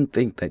him didn't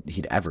think that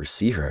he'd ever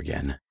see her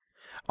again.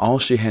 All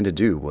she had to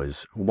do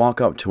was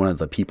walk up to one of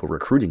the people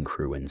recruiting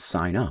crew and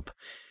sign up.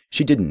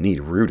 She didn't need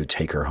Rue to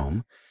take her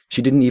home.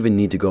 She didn't even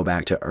need to go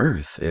back to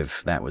Earth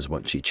if that was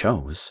what she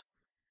chose.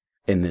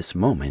 In this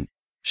moment,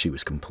 she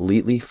was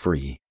completely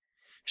free.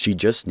 She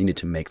just needed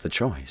to make the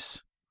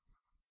choice.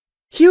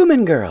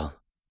 "Human girl!"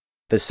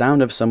 The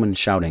sound of someone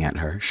shouting at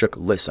her shook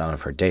Liz out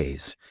of her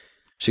daze.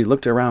 She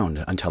looked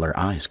around until her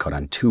eyes caught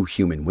on two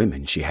human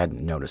women she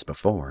hadn't noticed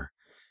before.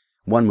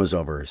 One was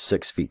over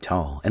 6 feet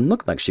tall and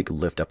looked like she could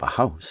lift up a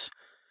house.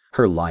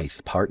 Her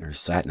lithe partner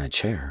sat in a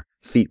chair,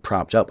 feet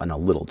propped up on a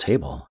little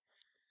table.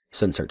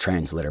 Since her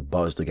translator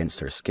buzzed against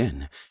her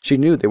skin, she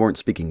knew they weren't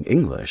speaking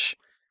English.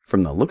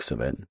 From the looks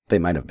of it, they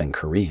might have been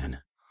Korean.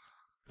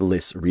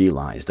 Liz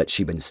realized that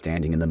she'd been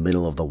standing in the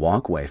middle of the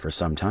walkway for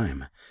some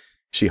time.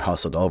 She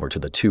hustled over to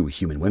the two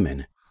human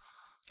women.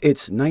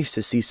 "It's nice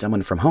to see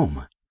someone from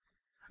home."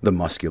 The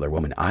muscular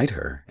woman eyed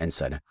her and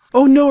said,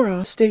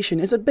 "Onora Station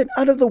is a bit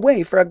out of the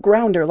way for a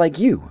grounder like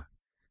you."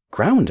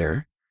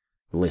 Grounder?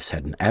 Liz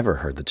hadn't ever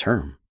heard the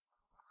term.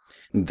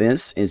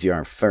 "This is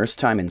your first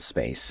time in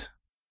space,"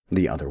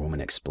 the other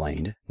woman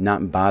explained,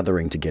 not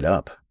bothering to get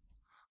up.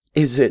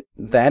 "Is it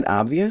that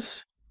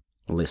obvious?"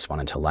 Liz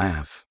wanted to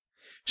laugh.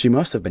 She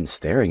must have been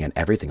staring at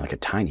everything like a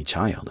tiny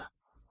child.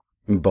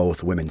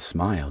 Both women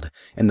smiled,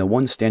 and the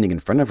one standing in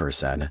front of her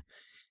said,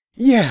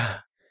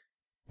 "Yeah."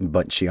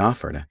 But she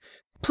offered,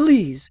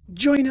 "Please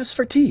join us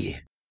for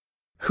tea."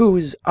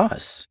 "Who's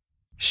us?"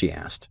 she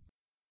asked.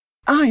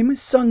 "I'm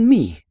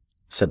Sung-mi,"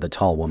 said the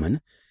tall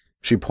woman.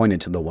 She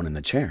pointed to the one in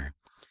the chair.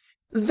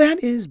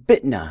 "That is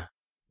Bitna."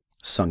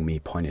 Sung-mi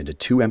pointed to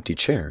two empty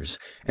chairs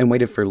and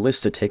waited for Liz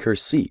to take her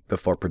seat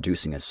before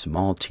producing a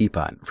small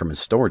teapot from a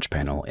storage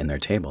panel in their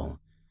table.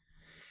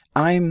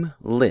 "I'm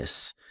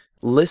Liz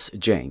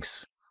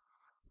Jenks."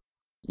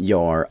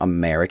 "You're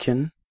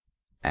American?"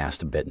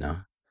 asked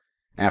Bitna.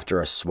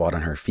 After a swat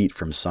on her feet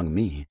from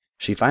Sung-mi,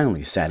 she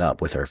finally sat up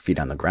with her feet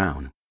on the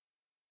ground.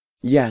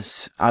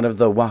 "Yes, out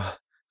of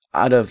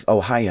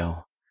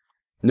Ohio."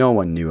 No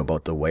one knew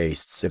about the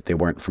wastes if they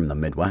weren't from the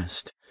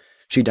Midwest.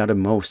 She doubted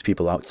most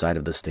people outside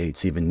of the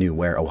States even knew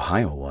where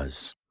Ohio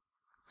was.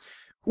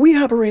 "We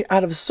operate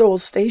out of Seoul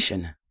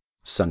Station,"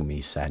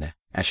 Sung-mi said,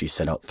 as she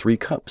set out 3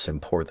 cups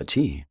and poured the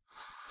tea.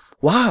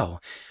 "Wow,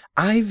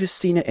 I've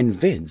seen it in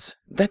vids.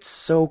 That's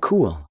so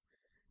cool."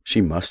 She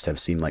must have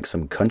seemed like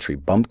some country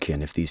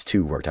bumpkin if these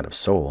two worked out of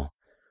Seoul.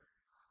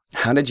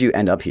 "How did you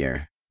end up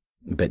here?"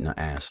 Bitna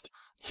asked.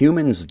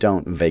 "Humans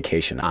don't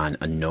vacation on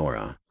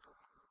Onora."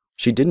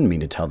 She didn't mean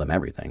to tell them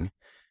everything.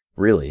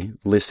 Really,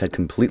 Liz had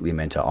completely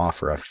meant to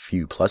offer a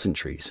few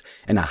pleasantries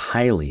and a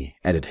highly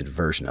edited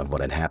version of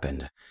what had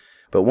happened.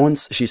 But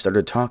once she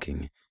started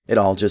talking, it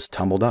all just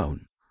tumbled out.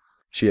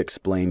 She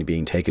explained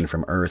being taken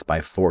from Earth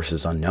by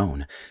forces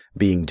unknown,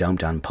 being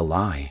dumped on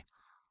Polai.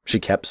 She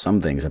kept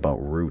some things about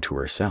Rue to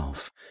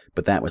herself,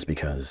 but that was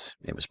because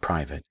it was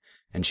private,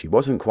 and she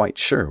wasn't quite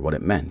sure what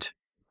it meant.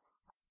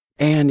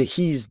 "And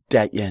he's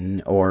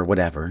Detyen or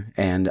whatever,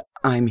 and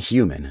I'm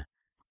human,"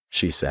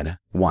 she said,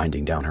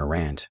 winding down her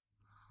rant.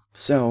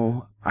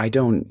 "So, I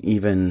don't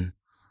even—"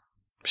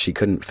 She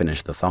couldn't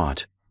finish the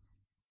thought.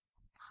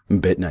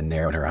 Bitna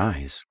narrowed her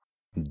eyes.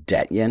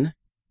 "Detyen?"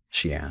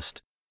 she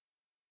asked.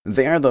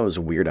 "They are those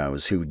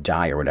weirdos who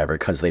die or whatever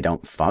because they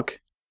don't fuck?"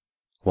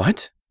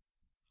 "What?"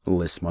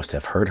 Liz must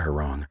have heard her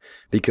wrong,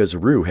 because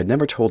Rue had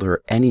never told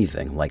her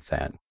anything like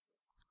that.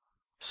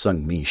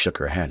 Sung-mi shook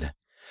her head.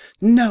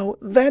 "No,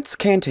 that's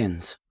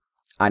Canton's."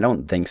 "I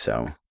don't think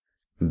so."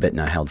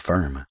 Bitna held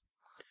firm.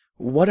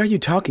 "What are you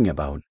talking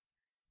about?"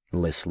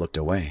 Liz looked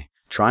away,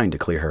 trying to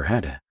clear her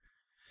head.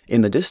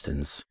 In the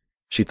distance,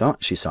 she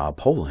thought she saw a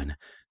Polan,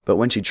 but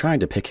when she tried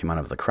to pick him out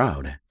of the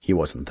crowd, he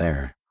wasn't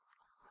there.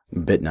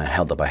 Bitna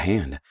held up a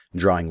hand,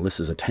 drawing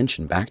Liz's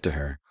attention back to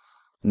her.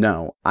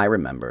 "No, I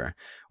remember.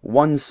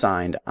 One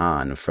signed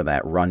on for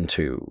that run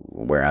to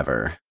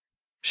wherever."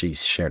 She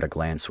shared a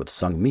glance with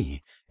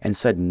Sung-mi and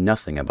said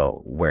nothing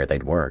about where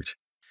they'd worked.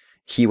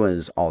 "He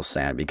was all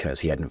sad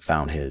because he hadn't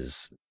found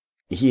his...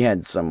 He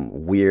had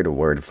some weird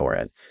word for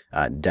it.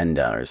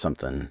 Denda or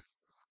something."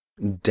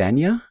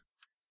 "Denya?"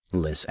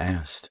 Liz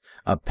asked,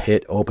 a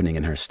pit opening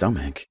in her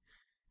stomach.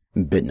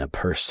 Bitna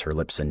pursed her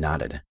lips and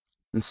nodded.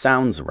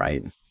 "Sounds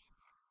right."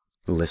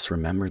 Liz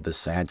remembered the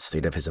sad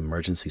state of his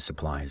emergency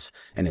supplies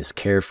and his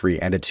carefree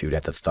attitude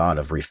at the thought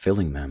of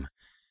refilling them.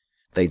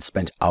 They'd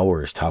spent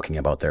hours talking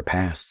about their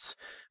pasts,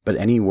 but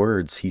any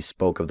words he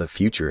spoke of the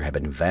future had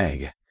been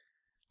vague.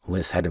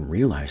 Liz hadn't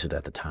realized it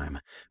at the time,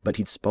 but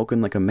he'd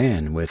spoken like a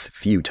man with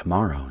few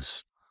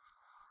tomorrows.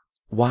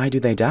 "Why do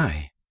they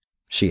die?"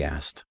 she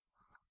asked.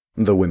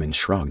 The women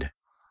shrugged.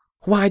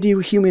 "Why do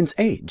humans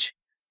age?"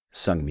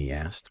 Sung-mi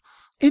asked.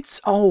 "It's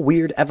all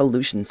weird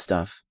evolution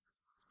stuff."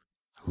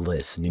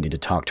 Liz needed to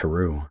talk to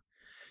Rue.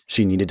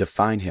 She needed to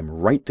find him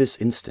right this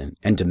instant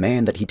and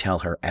demand that he tell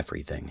her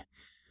everything.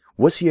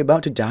 Was he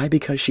about to die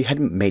because she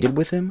hadn't mated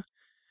with him?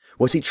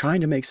 Was he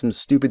trying to make some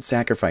stupid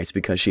sacrifice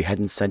because she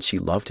hadn't said she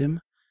loved him?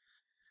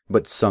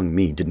 But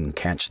Sung-mi didn't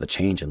catch the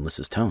change in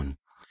Liz's tone.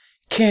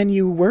 "Can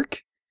you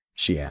work?"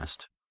 she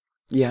asked.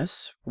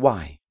 "Yes,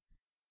 why?"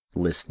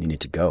 Liz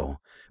needed to go,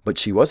 but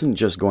she wasn't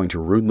just going to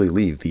rudely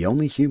leave the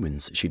only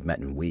humans she'd met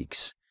in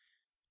weeks.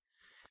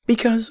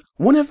 "Because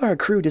one of our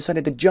crew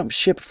decided to jump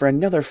ship for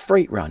another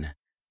freight run,"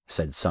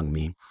 said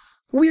Sungmi.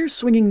 "We're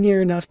swinging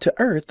near enough to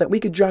Earth that we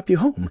could drop you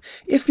home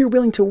if you're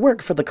willing to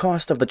work for the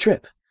cost of the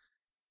trip."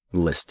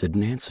 Liz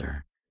didn't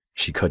answer.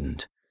 She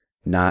couldn't.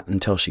 Not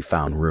until she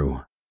found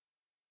Rue.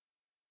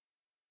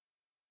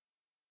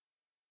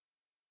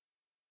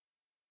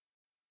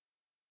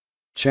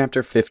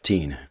 Chapter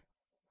 15.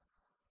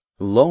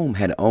 Loam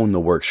had owned the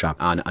workshop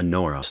on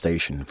Anora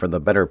Station for the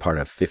better part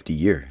of 50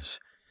 years.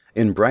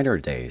 In brighter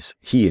days,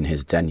 he and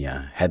his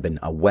Denya had been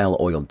a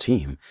well-oiled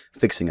team,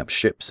 fixing up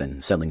ships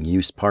and selling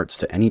used parts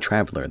to any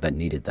traveler that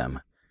needed them.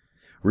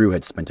 Rue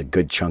had spent a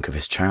good chunk of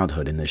his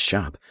childhood in this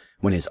shop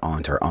when his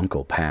aunt or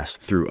uncle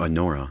passed through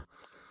Anora.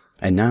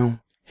 And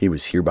now, he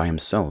was here by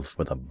himself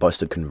with a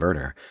busted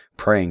converter,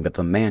 praying that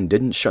the man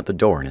didn't shut the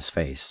door in his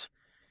face.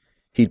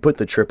 He'd put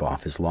the trip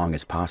off as long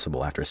as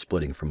possible after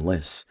splitting from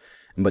Liz,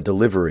 but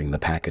delivering the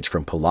package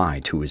from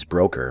Polai to his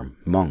broker,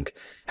 Monk,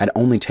 had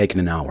only taken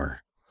an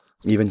hour.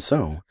 Even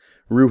so,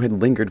 Rue had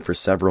lingered for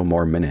several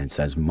more minutes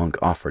as Monk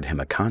offered him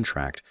a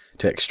contract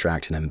to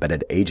extract an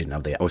embedded agent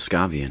of the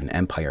Oskavian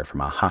Empire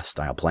from a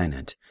hostile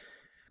planet.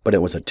 But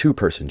it was a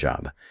two-person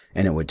job,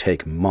 and it would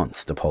take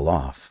months to pull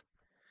off.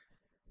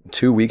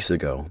 2 weeks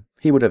ago,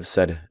 he would have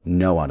said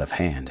no out of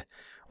hand,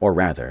 or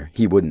rather,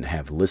 he wouldn't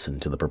have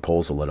listened to the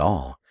proposal at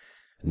all.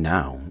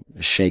 Now,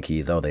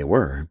 shaky though they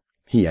were,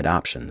 he had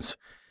options.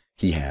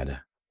 He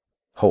had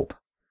hope.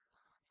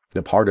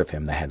 The part of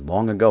him that had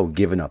long ago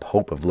given up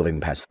hope of living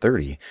past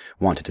 30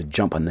 wanted to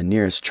jump on the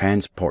nearest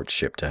transport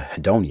ship to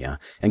Hedonia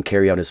and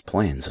carry out his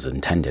plans as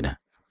intended.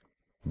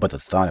 But the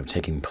thought of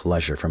taking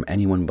pleasure from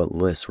anyone but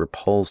Liz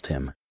repulsed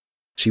him.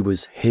 She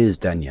was his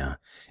Denya,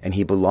 and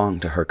he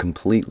belonged to her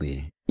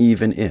completely,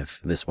 even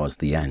if this was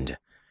the end.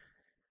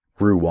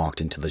 Rue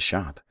walked into the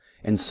shop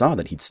and saw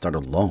that he'd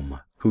startled Loam,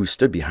 who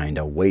stood behind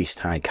a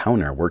waist-high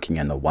counter working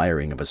on the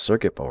wiring of a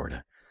circuit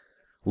board.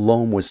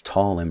 Loam was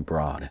tall and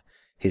broad,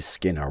 his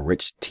skin a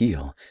rich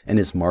teal and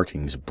his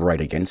markings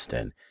bright against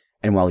it,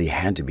 and while he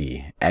had to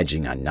be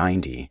edging on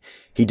 90,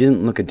 he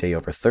didn't look a day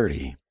over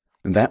 30.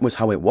 That was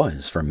how it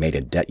was for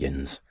mated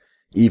Detyens,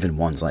 even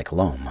ones like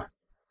Loam.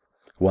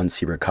 Once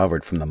he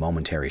recovered from the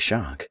momentary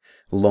shock,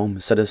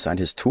 Loam set aside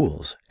his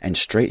tools and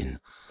straightened.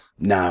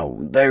 "Now,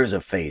 there's a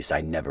face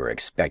I never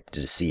expected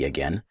to see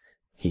again,"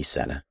 he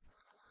said.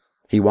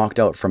 He walked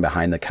out from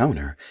behind the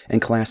counter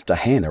and clasped a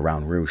hand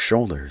around Rue's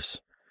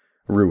shoulders.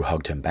 Rue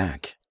hugged him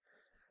back.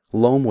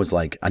 Loam was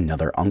like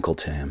another uncle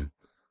to him.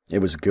 It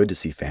was good to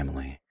see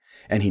family,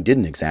 and he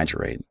didn't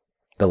exaggerate.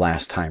 The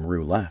last time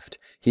Rue left,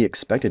 he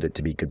expected it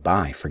to be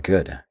goodbye for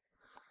good.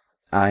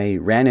 "I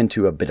ran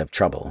into a bit of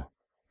trouble,"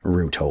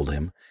 Rue told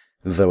him,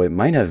 though it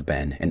might have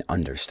been an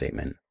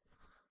understatement.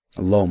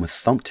 Loam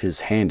thumped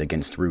his hand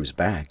against Rue's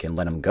back and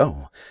let him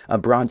go, a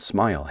broad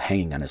smile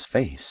hanging on his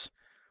face.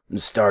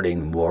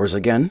 "Starting wars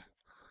again?"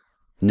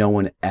 No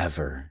one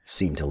ever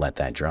seemed to let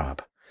that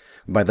drop.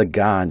 By the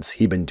gods,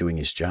 he'd been doing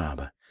his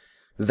job.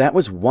 "That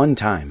was one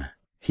time,"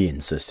 he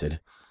insisted,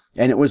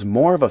 "and it was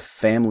more of a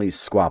family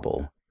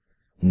squabble.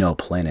 No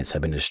planets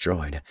had been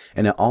destroyed,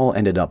 and it all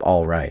ended up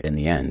all right in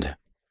the end."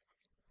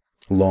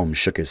 Loam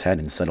shook his head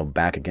and settled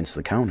back against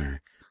the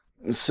counter.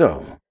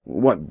 "So,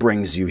 what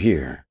brings you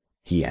here?"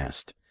 he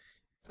asked.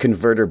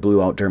 "Converter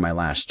blew out during my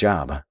last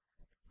job."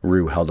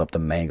 Rue held up the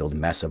mangled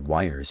mess of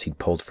wires he'd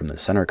pulled from the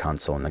center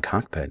console in the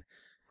cockpit.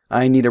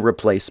 "I need a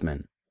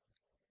replacement."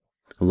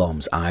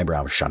 Loam's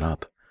eyebrows shot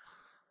up.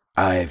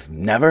 "I've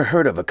never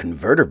heard of a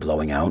converter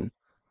blowing out."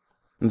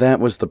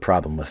 That was the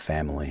problem with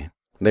family.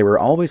 They were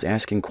always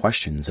asking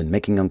questions and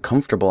making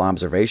uncomfortable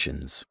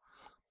observations.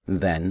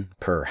 Then,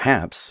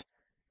 perhaps,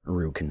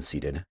 Rue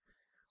conceded,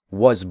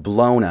 "was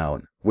blown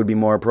out would be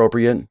more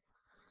appropriate."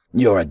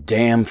 "You're a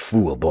damn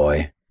fool,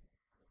 boy."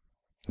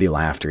 The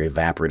laughter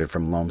evaporated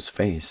from Loam's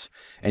face,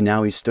 and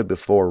now he stood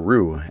before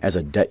Rue as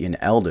a Detyen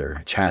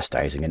elder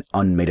chastising an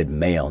unmated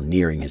male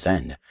nearing his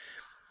end.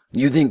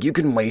 "You think you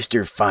can waste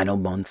your final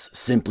months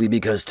simply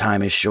because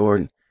time is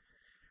short?"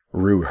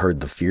 Rue heard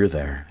the fear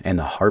there, and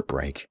the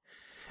heartbreak.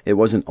 It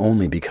wasn't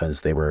only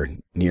because they were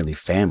nearly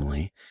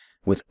family.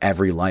 With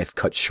every life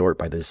cut short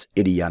by this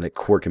idiotic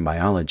quirk in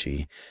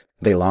biology,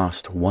 they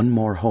lost one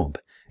more hope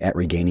at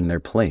regaining their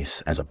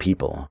place as a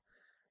people.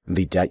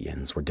 The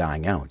Detyens were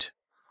dying out.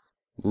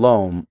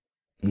 "Loam,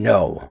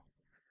 no."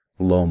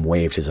 Loam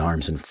waved his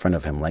arms in front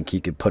of him like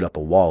he could put up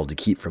a wall to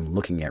keep from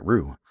looking at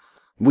Rue.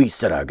 "We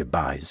said our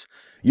goodbyes.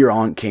 Your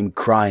aunt came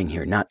crying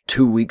here not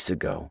 2 weeks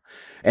ago.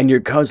 And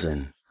your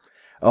cousin.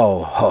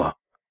 Oh, huh.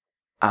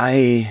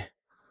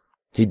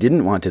 He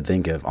didn't want to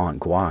think of Aunt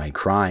Guai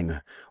crying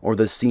or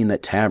the scene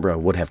that Tabra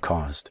would have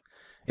caused.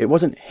 It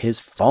wasn't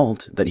his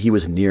fault that he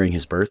was nearing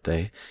his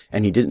birthday,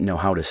 and he didn't know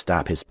how to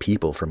stop his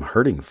people from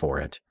hurting for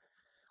it.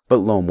 But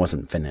Loam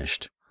wasn't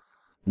finished.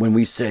 "When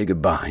we say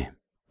goodbye,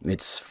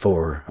 it's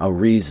for a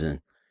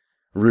reason."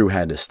 Rue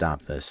had to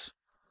stop this.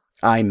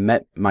 "I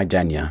met my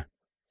Denya,"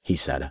 he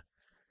said.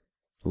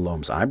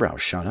 Loam's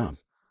eyebrows shot up.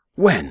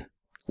 "When?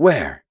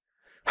 Where?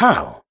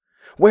 How?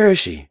 Where is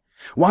she?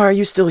 Why are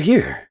you still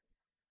here?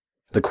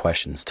 The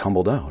questions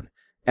tumbled out,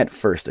 at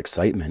first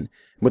excitement,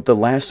 with the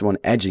last one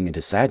edging into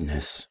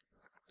sadness.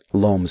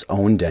 Loam's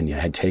own Detyen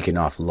had taken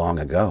off long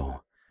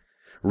ago.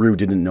 Rue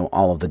didn't know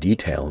all of the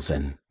details,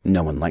 and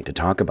no one liked to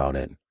talk about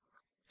it.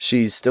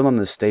 She's still on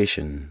the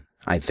station,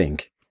 I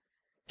think.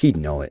 He'd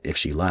know it if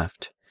she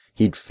left.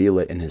 He'd feel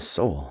it in his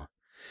soul.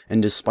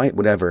 And despite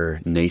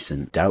whatever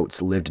nascent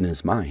doubts lived in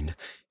his mind,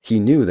 he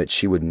knew that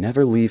she would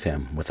never leave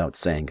him without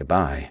saying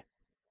goodbye.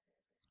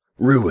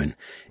 Ruwen,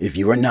 if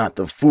you are not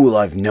the fool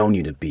I've known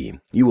you to be,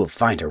 you will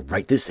find her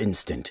right this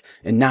instant,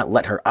 and not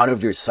let her out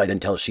of your sight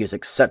until she has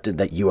accepted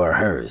that you are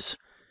hers.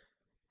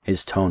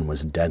 His tone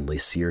was deadly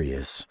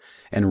serious,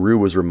 and Rue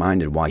was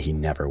reminded why he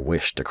never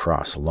wished to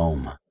cross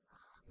Loam.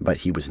 But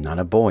he was not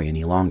a boy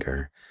any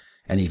longer,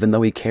 and even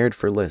though he cared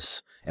for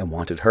Lys and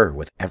wanted her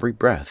with every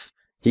breath,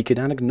 he could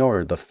not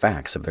ignore the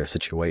facts of their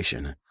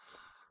situation.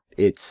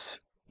 It's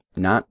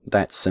not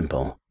that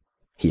simple,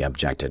 he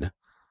objected.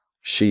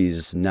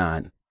 She's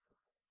not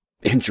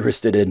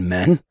interested in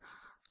men?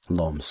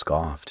 Loam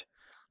scoffed.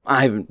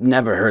 I've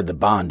never heard the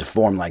bond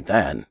form like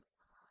that.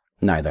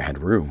 Neither had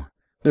Rue.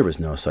 There was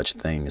no such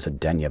thing as a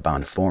Detyen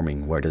bond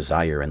forming where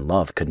desire and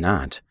love could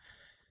not.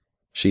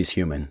 She's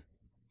human,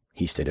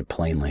 he stated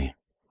plainly.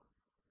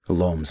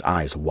 Loam's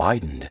eyes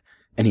widened,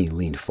 and he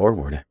leaned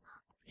forward.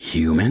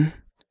 Human?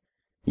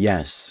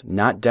 Yes,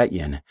 not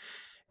Detyen.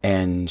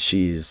 And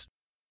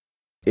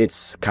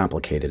it's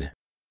complicated.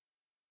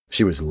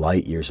 She was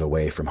light years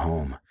away from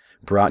home,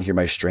 brought here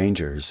by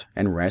strangers,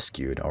 and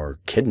rescued or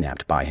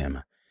kidnapped by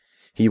him.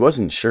 He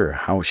wasn't sure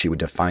how she would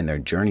define their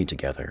journey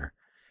together.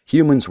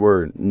 Humans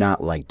were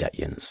not like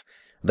Detyens.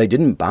 They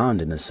didn't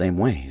bond in the same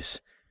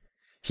ways.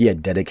 He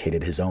had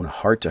dedicated his own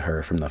heart to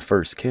her from the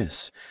first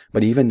kiss,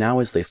 but even now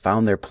as they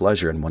found their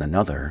pleasure in one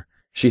another,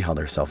 she held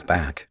herself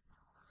back.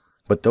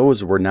 But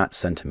those were not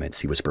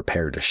sentiments he was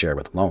prepared to share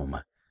with Loam,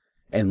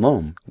 and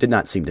Loam did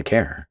not seem to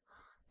care.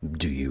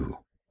 Do you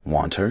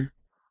want her?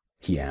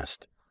 He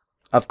asked.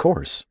 Of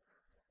course,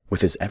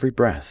 with his every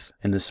breath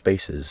and the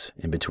spaces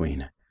in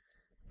between.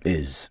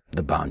 Is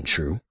the bond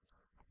true?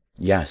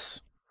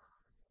 Yes.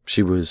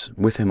 She was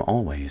with him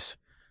always,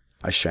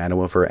 a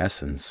shadow of her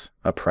essence,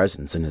 a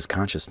presence in his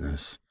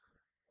consciousness.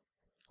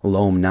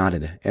 Loam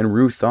nodded, and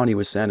Rue thought he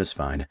was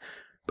satisfied,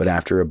 but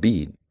after a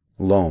beat,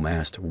 Loam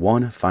asked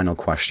one final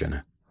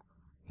question.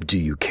 Do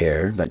you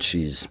care that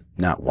she's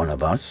not one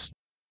of us?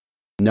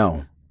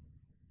 No.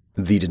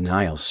 The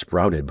denial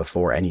sprouted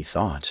before any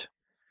thought.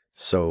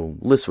 So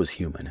Lys was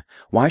human.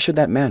 Why should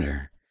that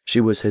matter? She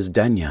was his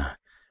Detyen,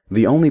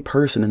 the only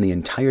person in the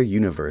entire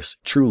universe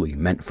truly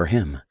meant for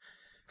him.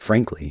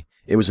 Frankly,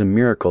 it was a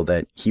miracle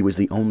that he was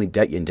the only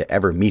Detyen to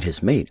ever meet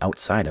his mate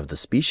outside of the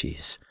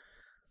species.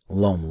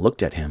 Loam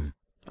looked at him,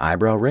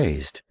 eyebrow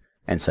raised,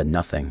 and said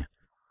nothing.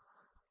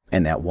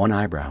 And that one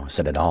eyebrow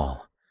said it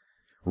all.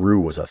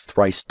 Rue was a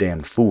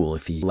thrice-damned fool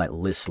if he let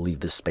Lys leave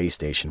the space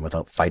station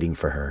without fighting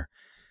for her.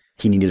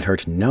 He needed her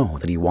to know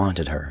that he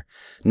wanted her,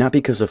 not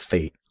because of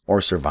fate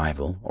or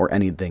survival or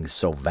anything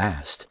so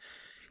vast.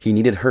 He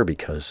needed her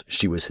because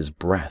she was his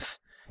breath,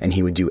 and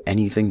he would do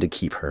anything to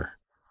keep her.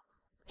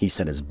 He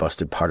set his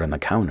busted part on the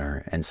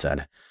counter and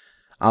said,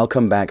 I'll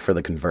come back for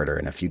the converter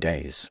in a few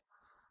days.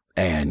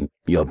 And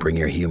you'll bring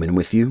your human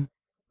with you?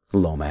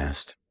 Loam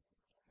asked.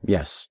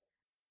 Yes,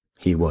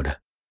 he would.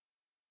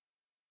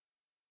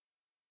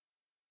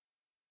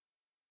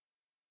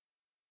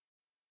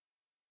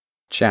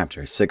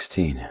 Chapter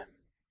 16.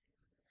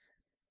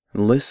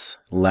 Lys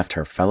left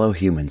her fellow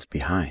humans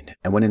behind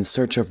and went in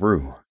search of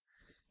Rue.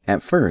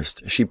 At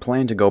first, she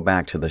planned to go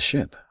back to the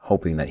ship,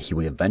 hoping that he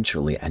would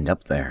eventually end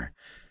up there.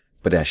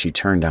 But as she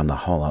turned down the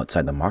hall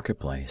outside the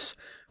marketplace,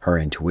 her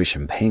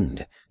intuition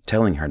pinged,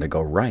 telling her to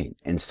go right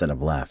instead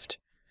of left.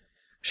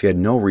 She had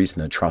no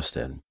reason to trust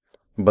it,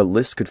 but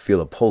Lys could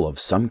feel a pull of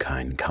some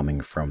kind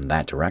coming from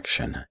that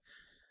direction.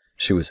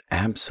 She was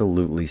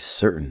absolutely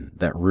certain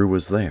that Rue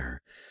was there.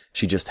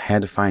 She just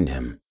had to find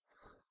him.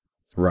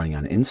 Running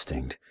on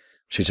instinct,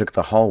 she took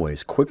the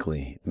hallways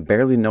quickly,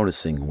 barely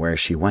noticing where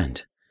she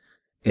went.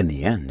 In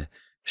the end,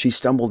 she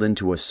stumbled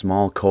into a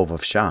small cove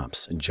of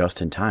shops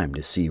just in time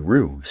to see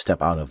Rue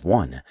step out of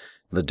one,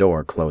 the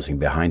door closing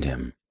behind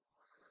him.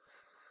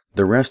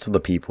 The rest of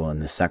the people in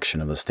this section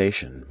of the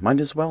station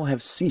might as well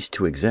have ceased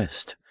to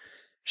exist.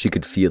 She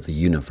could feel the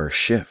universe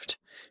shift,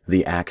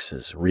 the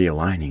axis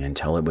realigning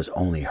until it was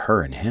only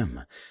her and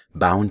him,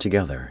 bound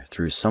together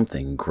through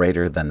something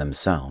greater than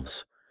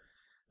themselves.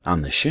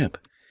 On the ship,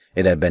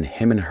 it had been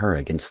him and her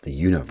against the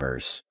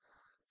universe.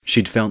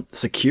 She'd felt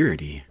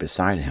security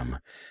beside him,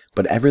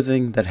 but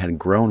everything that had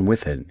grown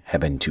with it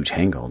had been too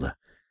tangled.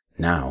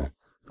 Now,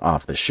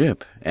 off the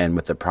ship, and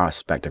with the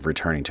prospect of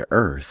returning to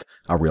Earth,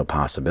 a real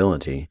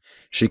possibility,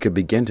 she could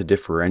begin to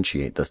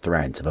differentiate the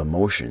threads of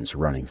emotions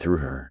running through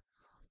her.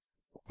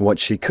 What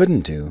she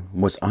couldn't do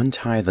was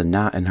untie the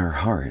knot in her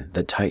heart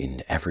that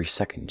tightened every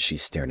second she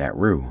stared at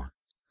Rue.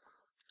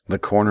 The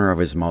corner of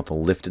his mouth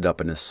lifted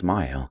up in a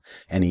smile,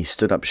 and he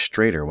stood up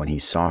straighter when he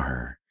saw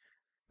her.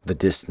 The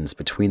distance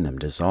between them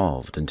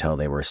dissolved until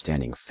they were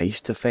standing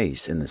face to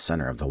face in the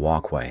center of the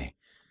walkway.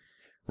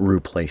 Rue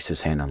placed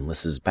his hand on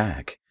Liss's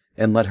back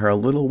and led her a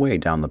little way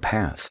down the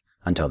path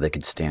until they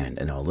could stand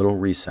in a little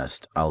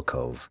recessed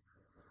alcove.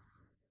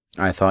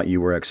 "I thought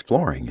you were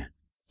exploring,"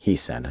 he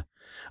said,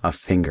 a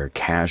finger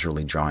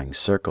casually drawing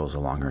circles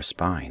along her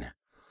spine.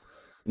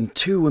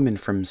 "Two women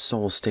from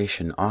Sol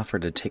Station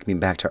offered to take me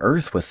back to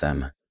Earth with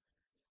them."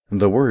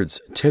 The words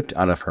tipped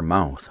out of her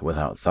mouth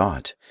without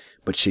thought,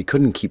 but she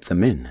couldn't keep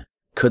them in,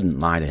 couldn't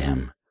lie to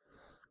him.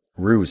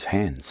 Rue's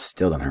hand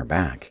stilled on her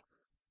back.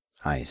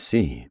 "I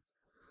see."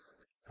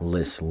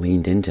 Liss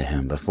leaned into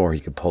him before he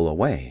could pull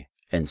away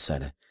and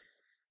said,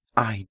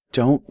 "I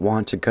don't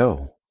want to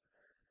go."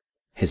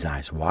 His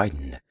eyes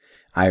widened,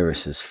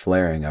 irises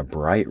flaring a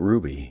bright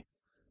ruby.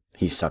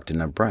 He sucked in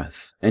a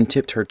breath and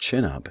tipped her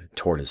chin up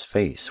toward his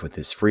face with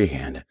his free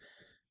hand.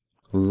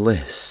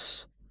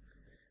 "Liss."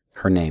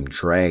 Her name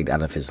dragged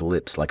out of his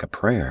lips like a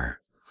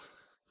prayer.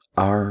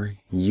 "Are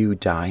you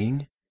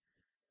dying?"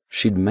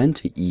 She'd meant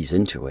to ease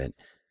into it,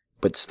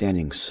 but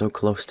standing so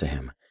close to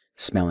him,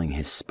 smelling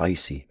his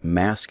spicy,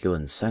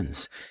 masculine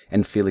scents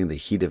and feeling the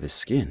heat of his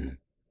skin,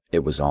 it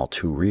was all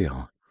too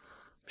real.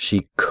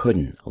 She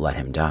couldn't let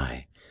him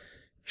die.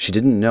 She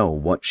didn't know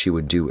what she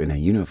would do in a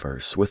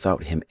universe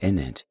without him in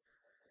it.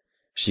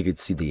 She could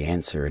see the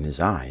answer in his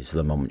eyes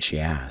the moment she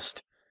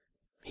asked.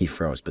 He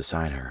froze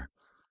beside her,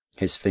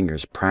 his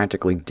fingers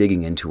practically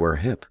digging into her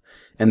hip,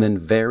 and then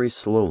very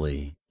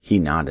slowly he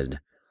nodded.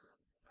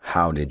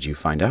 "How did you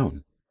find out?"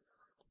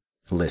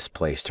 Liss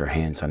placed her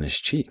hands on his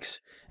cheeks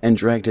and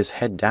dragged his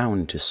head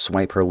down to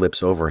swipe her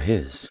lips over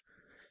his.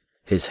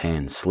 His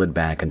hand slid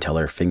back until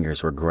her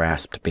fingers were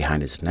grasped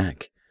behind his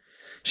neck.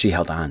 She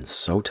held on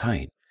so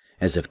tight,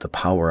 as if the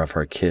power of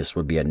her kiss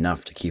would be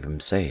enough to keep him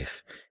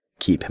safe,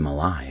 keep him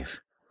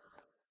alive.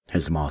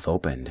 His mouth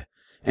opened,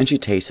 and she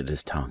tasted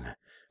his tongue,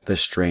 the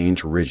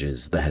strange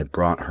ridges that had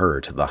brought her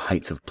to the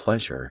heights of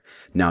pleasure,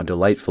 now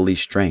delightfully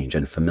strange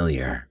and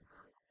familiar.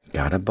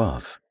 God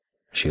above,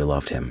 she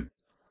loved him.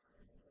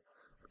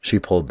 She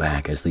pulled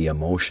back as the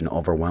emotion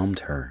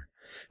overwhelmed her,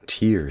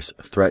 tears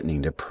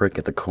threatening to prick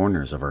at the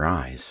corners of her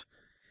eyes.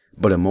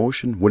 But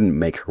emotion wouldn't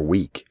make her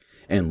weak,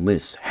 and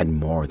Liss had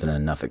more than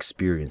enough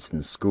experience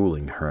in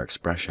schooling her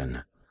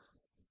expression.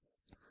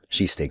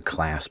 She stayed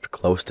clasped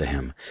close to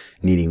him,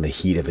 needing the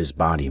heat of his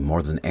body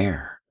more than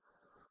air.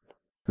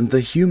 "The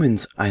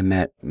humans I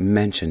met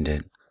mentioned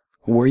it.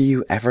 Were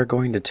you ever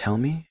going to tell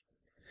me?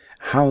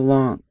 How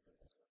long—"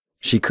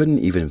 She couldn't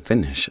even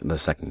finish the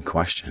second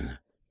question.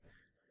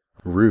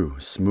 Rue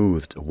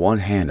smoothed one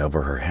hand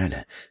over her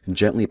head,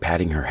 gently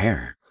patting her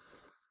hair.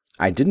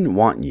 "I didn't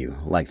want you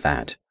like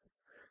that."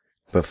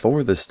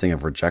 Before the sting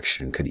of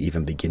rejection could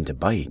even begin to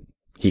bite,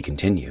 he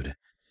continued,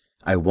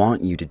 "I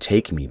want you to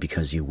take me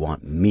because you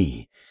want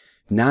me,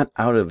 not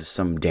out of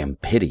some damn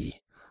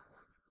pity."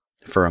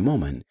 For a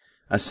moment,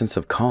 a sense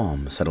of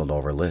calm settled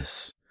over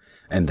Liss,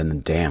 and then the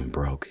dam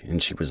broke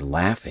and she was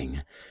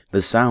laughing,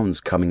 the sounds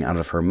coming out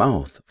of her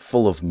mouth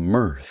full of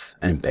mirth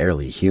and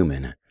barely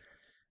human.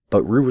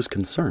 But Rue was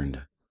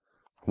concerned.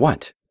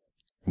 "What?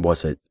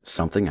 Was it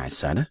something I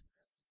said?"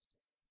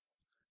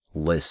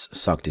 Liss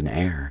sucked in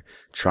air,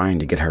 trying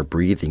to get her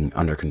breathing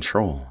under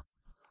control.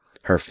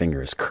 Her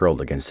fingers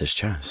curled against his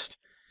chest.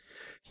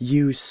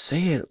 "You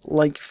say it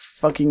like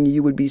fucking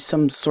you would be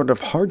some sort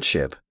of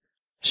hardship,"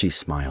 she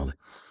smiled.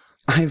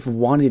 "I've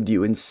wanted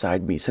you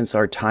inside me since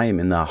our time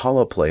in the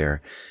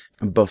holoplayer.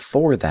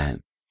 Before that,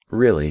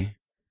 really."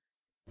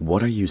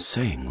 "What are you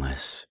saying,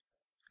 Liss?"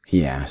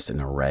 he asked in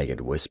a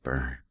ragged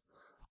whisper.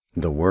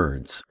 The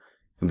words,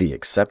 the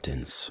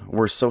acceptance,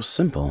 were so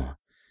simple.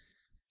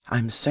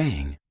 "I'm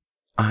saying,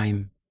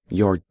 I'm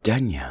your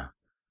Denya."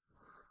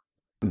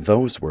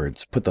 Those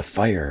words put the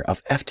fire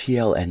of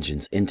FTL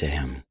engines into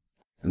him.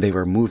 They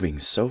were moving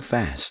so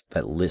fast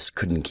that Liss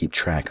couldn't keep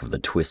track of the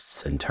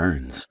twists and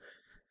turns.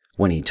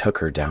 When he took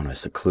her down a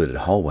secluded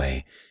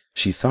hallway,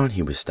 she thought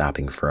he was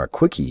stopping for a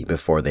quickie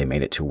before they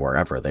made it to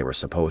wherever they were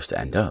supposed to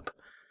end up.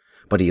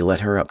 But he led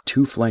her up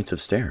 2 flights of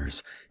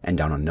stairs and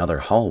down another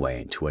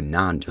hallway to a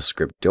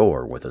nondescript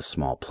door with a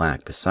small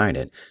plaque beside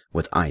it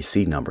with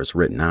IC numbers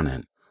written on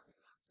it.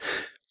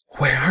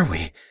 "Where are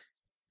we?"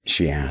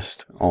 she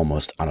asked,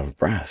 almost out of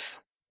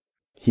breath.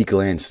 He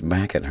glanced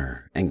back at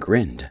her and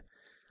grinned.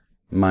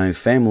 "My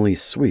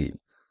family's suite.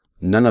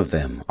 None of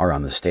them are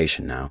on the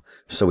station now,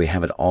 so we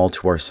have it all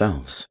to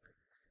ourselves."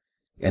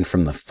 And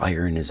from the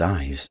fire in his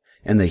eyes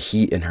and the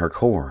heat in her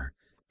core,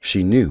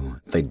 she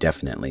knew they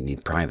definitely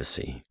need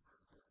privacy.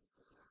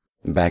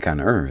 Back on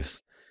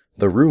Earth,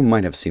 the room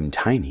might have seemed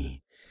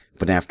tiny,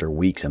 but after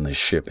weeks on the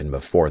ship and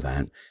before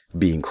that,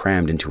 being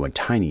crammed into a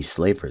tiny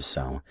slaver's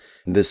cell,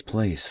 this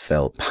place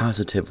felt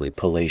positively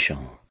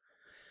palatial.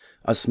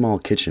 A small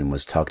kitchen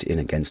was tucked in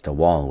against a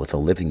wall with a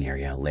living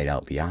area laid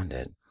out beyond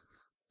it.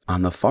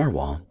 On the far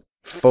wall,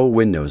 faux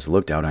windows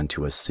looked out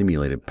onto a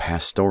simulated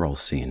pastoral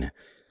scene.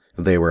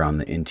 They were on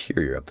the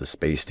interior of the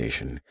space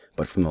station,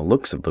 but from the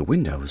looks of the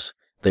windows,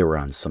 they were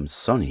on some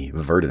sunny,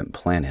 verdant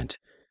planet.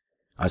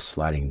 A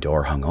sliding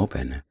door hung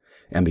open,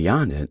 and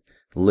beyond it,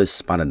 Liz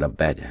spotted a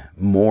bed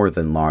more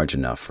than large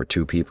enough for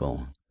 2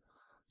 people.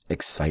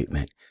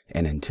 Excitement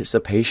and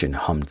anticipation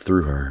hummed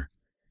through her.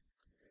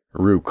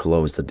 Rue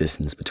closed the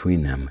distance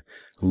between them,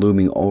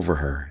 looming over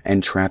her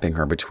and trapping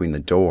her between the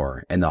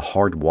door and the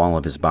hard wall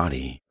of his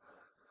body.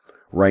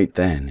 Right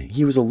then,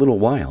 he was a little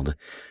wild,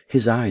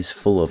 his eyes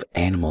full of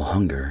animal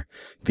hunger,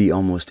 the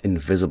almost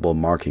invisible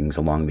markings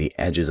along the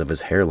edges of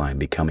his hairline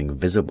becoming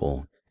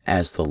visible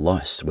as the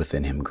lust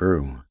within him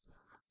grew.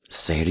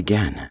 "Say it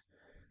again,"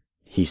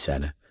 he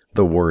said,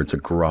 the words a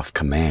gruff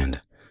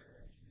command.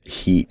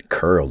 Heat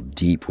curled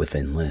deep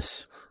within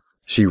Liz.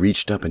 She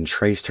reached up and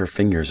traced her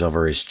fingers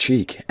over his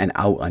cheek and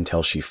out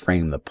until she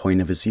framed the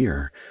point of his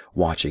ear,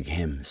 watching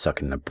him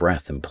suck in a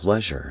breath in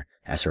pleasure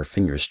as her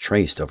fingers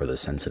traced over the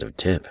sensitive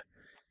tip.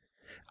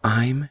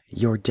 "I'm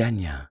your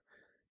Denya,"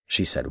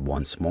 she said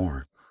once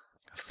more,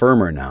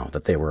 firmer now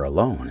that they were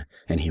alone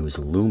and he was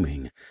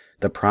looming,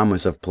 the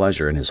promise of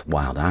pleasure in his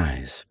wild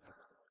eyes.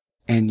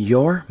 "And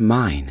you're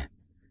mine."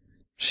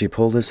 She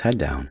pulled his head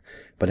down,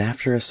 but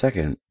after a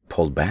second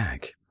pulled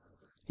back.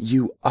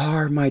 "You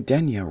are my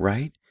Denya,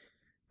 right?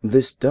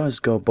 This does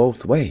go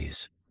both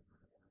ways."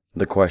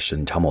 The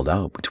question tumbled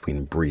out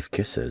between brief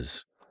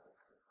kisses.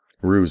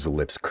 Rue's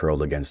lips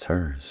curled against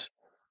hers.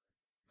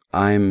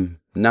 "I'm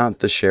not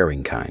the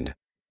sharing kind,"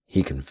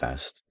 he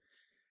confessed,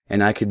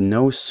 "and I could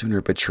no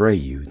sooner betray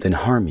you than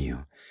harm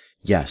you.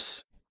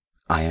 Yes,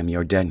 I am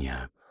your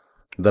Denya.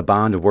 The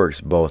bond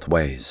works both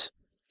ways."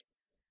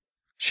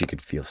 She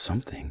could feel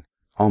something,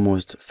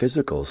 almost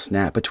physical,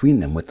 snap between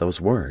them with those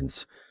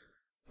words.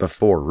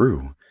 Before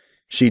Rue,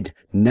 she'd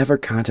never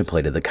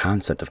contemplated the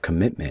concept of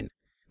commitment.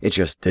 It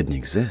just didn't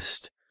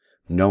exist.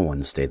 No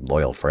one stayed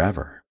loyal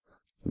forever.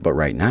 But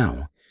right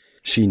now,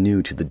 she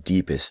knew to the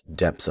deepest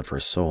depths of her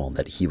soul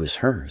that he was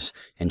hers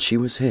and she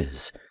was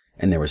his,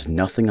 and there was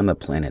nothing on the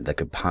planet that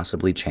could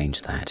possibly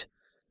change that.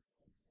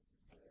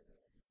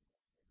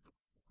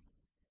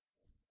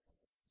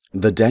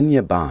 The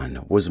Denya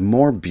bond was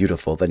more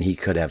beautiful than he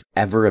could have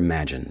ever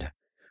imagined.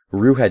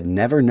 Rue had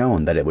never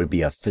known that it would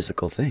be a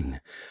physical thing,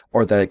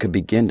 or that it could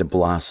begin to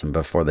blossom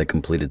before they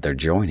completed their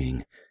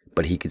joining,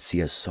 but he could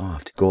see a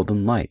soft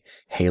golden light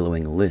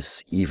haloing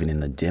Liz even in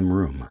the dim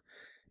room.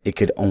 It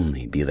could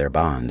only be their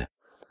bond.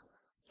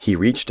 He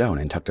reached out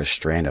and tucked a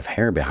strand of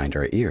hair behind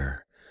her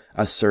ear,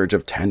 a surge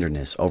of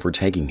tenderness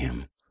overtaking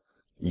him.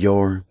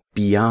 "You're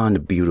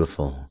beyond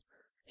beautiful,"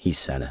 he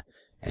said,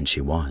 and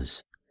she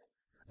was.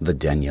 The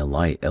Denya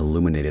light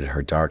illuminated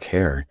her dark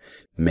hair,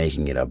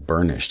 making it a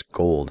burnished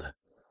gold.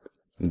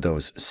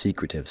 Those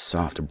secretive,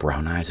 soft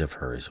brown eyes of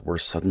hers were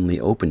suddenly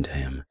open to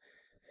him.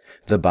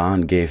 The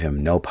bond gave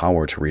him no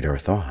power to read her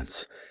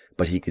thoughts,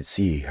 but he could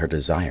see her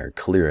desire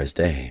clear as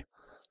day.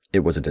 It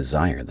was a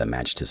desire that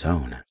matched his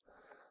own.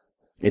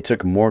 It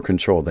took more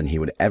control than he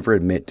would ever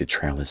admit to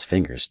trail his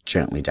fingers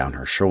gently down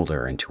her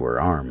shoulder and to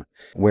her arm,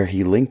 where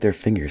he linked their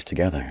fingers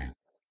together.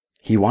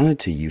 He wanted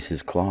to use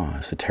his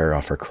claws to tear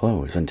off her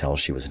clothes until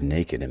she was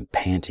naked and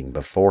panting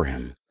before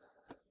him.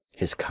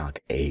 His cock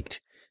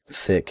ached,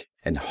 thick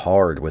and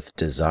hard with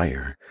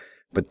desire,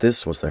 but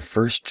this was their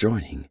first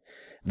joining,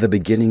 the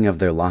beginning of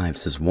their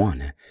lives as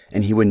one,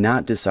 and he would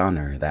not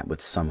dishonor that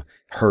with some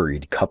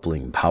hurried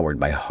coupling powered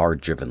by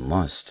hard-driven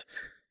lust.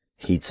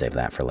 He'd save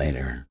that for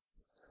later.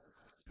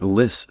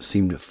 Liz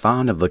seemed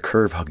fond of the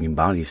curve-hugging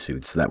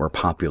bodysuits that were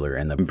popular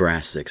in the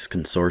Brassix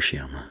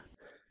consortium.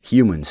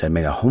 Humans had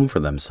made a home for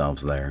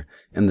themselves there,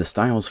 and the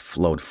styles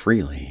flowed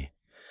freely.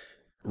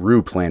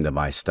 Rue planned to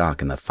buy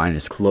stock in the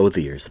finest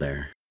clothiers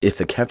there, if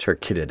it kept her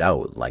kitted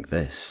out like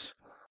this.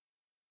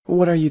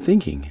 "What are you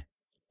thinking?"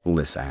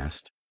 Liz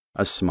asked.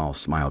 A small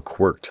smile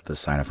quirked the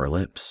side of her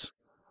lips.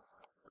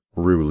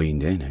 Rue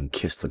leaned in and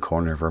kissed the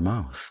corner of her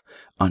mouth,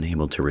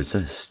 unable to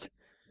resist.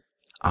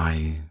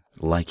 "I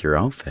like your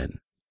outfit,"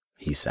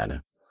 he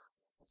said.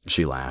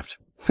 She laughed.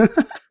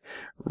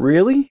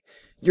 "Really?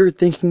 You're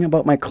thinking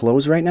about my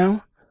clothes right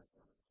now?"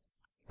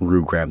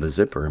 Rue grabbed the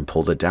zipper and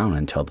pulled it down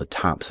until the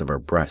tops of her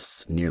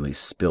breasts nearly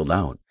spilled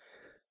out.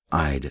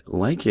 "I'd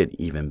like it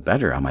even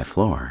better on my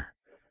floor."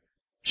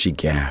 She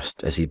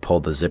gasped as he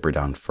pulled the zipper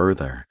down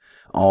further,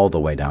 all the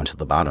way down to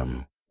the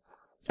bottom.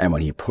 And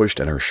when he pushed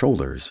at her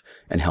shoulders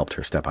and helped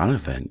her step out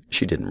of it,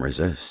 she didn't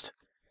resist.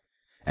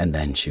 And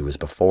then she was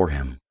before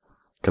him,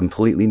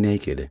 completely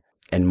naked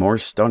and more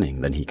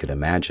stunning than he could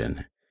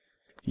imagine.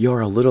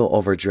 "You're a little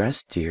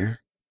overdressed, dear,"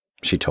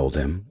 she told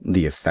him,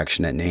 the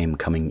affectionate name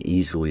coming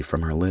easily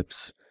from her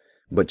lips.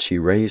 But she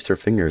raised her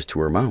fingers to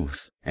her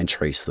mouth and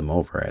traced them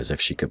over as if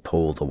she could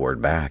pull the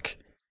word back.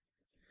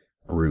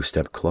 Rue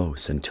stepped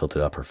close and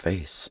tilted up her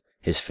face,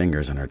 his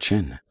fingers on her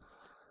chin.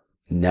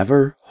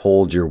 "Never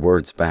hold your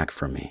words back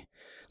from me.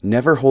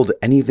 Never hold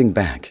anything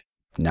back,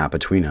 not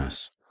between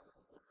us."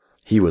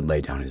 He would lay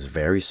down his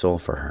very soul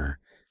for her.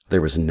 There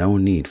was no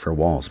need for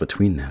walls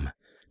between them,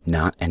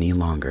 not any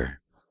longer.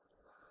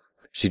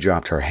 She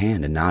dropped her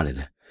hand and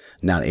nodded,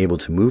 not able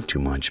to move too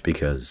much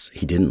because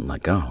he didn't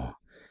let go.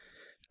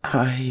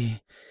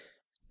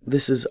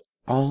 This is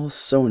all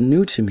so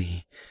new to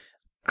me.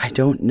 I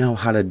don't know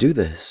how to do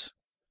this."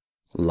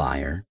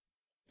 "Liar,"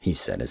 he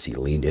said as he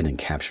leaned in and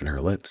captured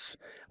her lips,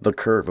 the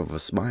curve of a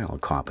smile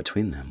caught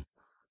between them.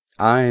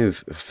 "I've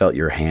felt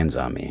your hands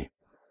on me."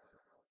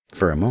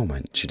 For a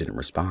moment, she didn't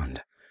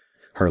respond,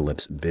 her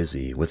lips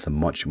busy with a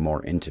much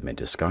more intimate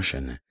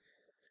discussion.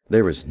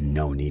 There was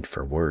no need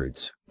for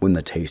words when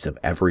the taste of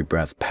every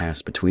breath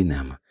passed between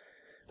them,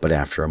 but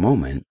after a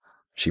moment,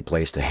 she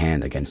placed a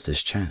hand against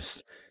his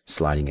chest,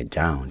 sliding it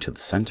down to the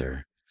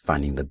center,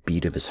 finding the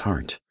beat of his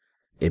heart.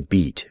 It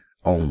beat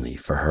only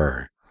for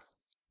her.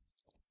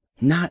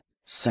 "Not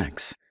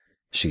sex,"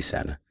 she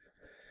said.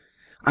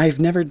 "I've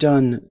never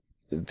done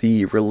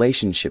the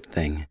relationship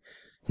thing.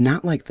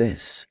 Not like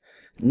this.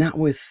 Not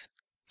with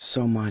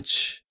so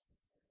much."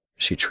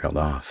 She trailed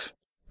off,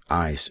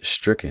 eyes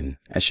stricken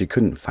as she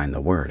couldn't find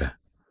the word.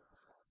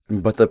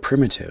 But the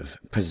primitive,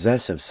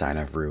 possessive side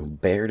of Rue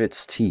bared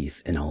its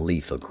teeth in a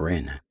lethal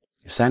grin,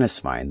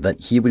 satisfied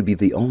that he would be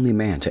the only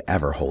man to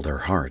ever hold her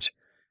heart.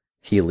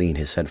 He leaned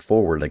his head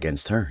forward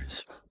against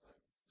hers.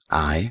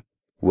 "I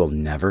will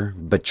never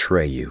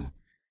betray you,"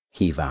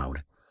 he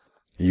vowed.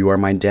 "You are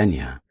my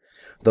Denya,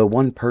 the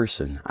one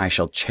person I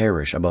shall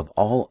cherish above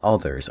all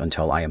others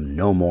until I am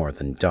no more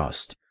than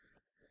dust."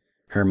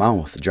 Her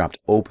mouth dropped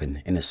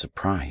open in a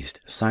surprised,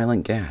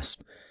 silent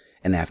gasp,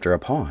 and after a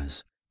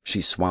pause,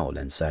 she swallowed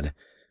and said,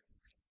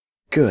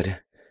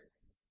 "Good."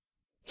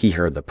 He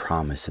heard the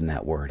promise in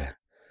that word,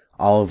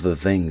 all of the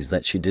things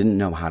that she didn't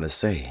know how to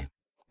say,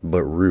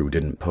 but Rue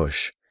didn't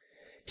push.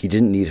 He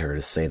didn't need her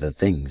to say the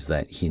things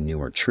that he knew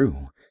were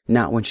true,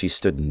 not when she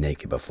stood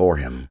naked before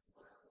him.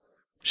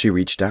 She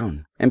reached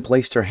down and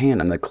placed her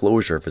hand on the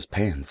closure of his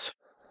pants.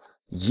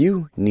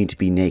 "You need to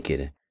be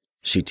naked,"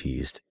 she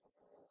teased.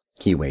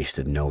 He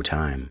wasted no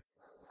time.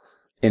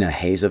 In a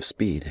haze of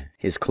speed,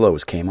 his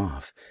clothes came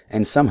off,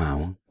 and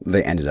somehow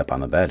they ended up on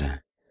the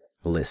bed,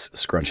 Liz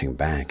scrunching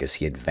back as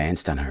he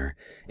advanced on her,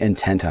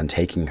 intent on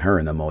taking her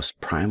in the most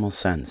primal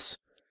sense.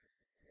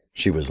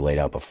 She was laid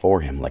out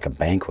before him like a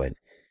banquet,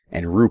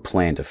 and Rue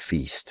planned a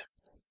feast.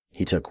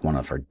 He took one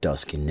of her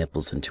dusky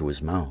nipples into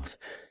his mouth,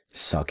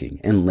 sucking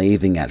and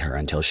laving at her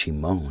until she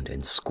moaned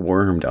and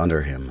squirmed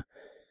under him.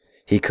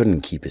 He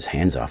couldn't keep his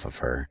hands off of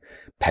her,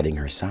 petting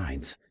her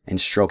sides and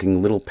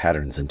stroking little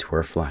patterns into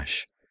her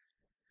flesh.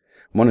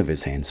 One of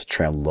his hands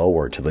trailed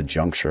lower to the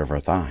juncture of her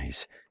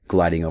thighs,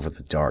 gliding over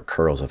the dark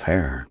curls of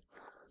hair.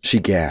 She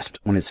gasped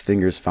when his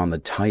fingers found the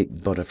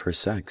tight butt of her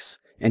sex,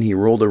 and he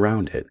rolled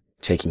around it,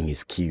 taking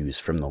his cues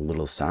from the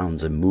little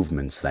sounds and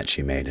movements that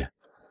she made.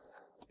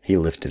 He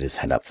lifted his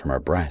head up from her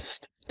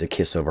breast to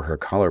kiss over her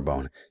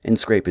collarbone and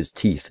scrape his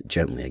teeth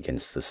gently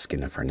against the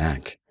skin of her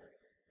neck.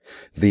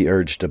 The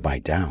urge to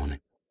bite down,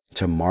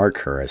 to mark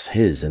her as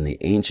his in the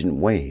ancient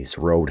ways,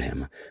 rode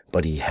him,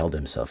 but he held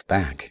himself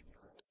back.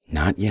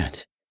 Not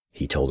yet,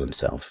 he told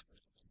himself.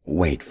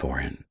 Wait for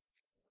it.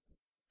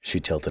 She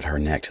tilted her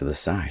neck to the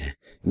side,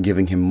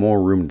 giving him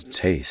more room to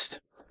taste,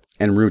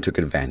 and Rue took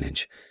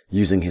advantage,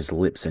 using his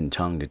lips and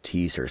tongue to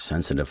tease her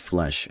sensitive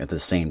flesh. At the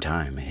same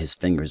time, his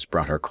fingers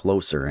brought her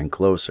closer and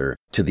closer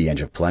to the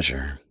edge of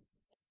pleasure.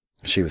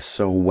 She was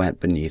so wet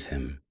beneath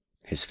him,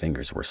 his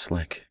fingers were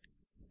slick.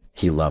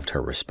 He loved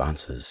her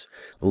responses,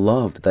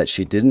 loved that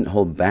she didn't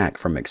hold back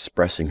from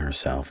expressing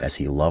herself as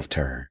he loved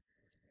her.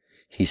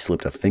 He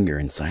slipped a finger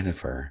inside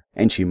of her,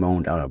 and she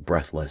moaned out a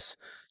breathless,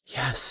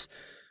 "Yes,"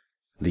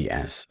 the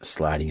S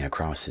sliding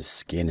across his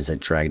skin as it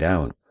dragged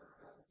out.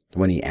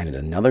 When he added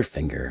another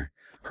finger,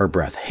 her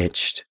breath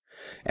hitched,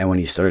 and when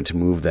he started to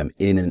move them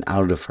in and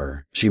out of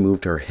her, she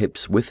moved her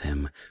hips with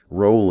him,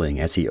 rolling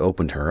as he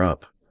opened her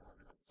up.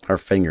 Her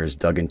fingers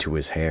dug into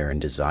his hair and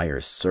desire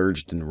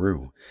surged in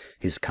Rue,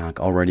 his cock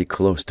already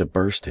close to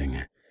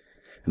bursting.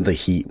 The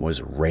heat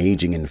was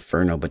raging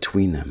inferno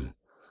between them.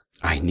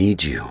 "I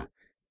need you,"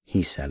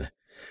 he said.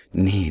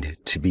 "Need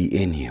to be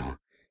in you."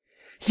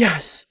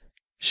 "Yes,"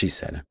 she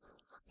said.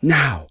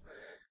 "Now,"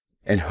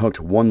 and hooked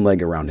one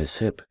leg around his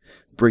hip,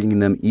 bringing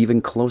them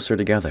even closer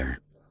together.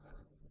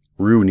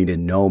 Rue needed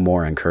no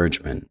more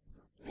encouragement.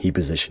 He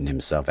positioned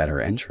himself at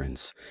her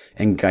entrance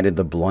and guided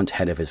the blunt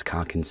head of his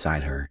cock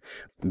inside her,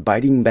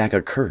 biting back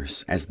a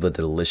curse as the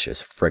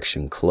delicious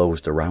friction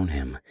closed around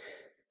him.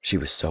 She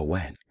was so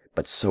wet,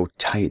 but so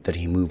tight that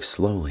he moved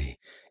slowly,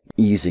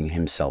 easing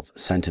himself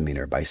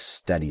centimeter by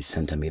steady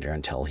centimeter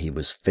until he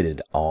was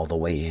fitted all the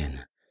way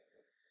in.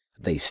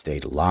 They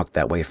stayed locked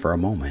that way for a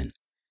moment,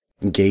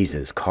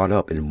 gazes caught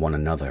up in one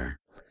another.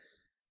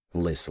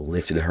 Liz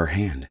lifted her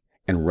hand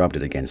and rubbed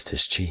it against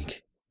his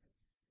cheek.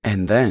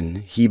 And then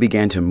he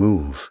began to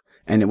move,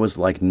 and it was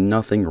like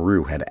nothing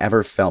Rue had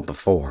ever felt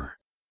before.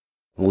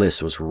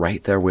 Liz was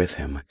right there with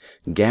him,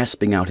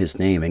 gasping out his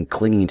name and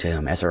clinging to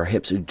him as her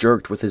hips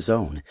jerked with his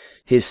own,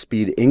 his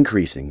speed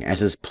increasing as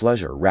his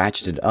pleasure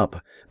ratcheted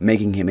up,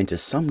 making him into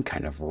some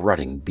kind of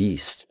rutting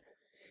beast.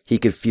 He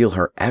could feel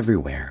her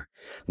everywhere,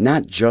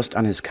 not just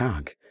on his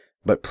cock,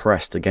 but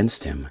pressed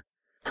against him,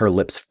 her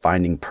lips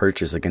finding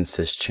purchase against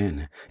his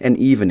chin, and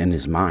even in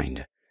his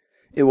mind.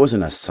 It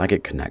wasn't a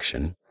psychic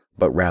connection,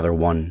 but rather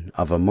one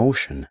of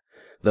emotion,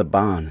 the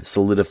bond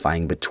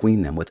solidifying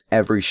between them with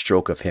every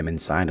stroke of him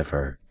inside of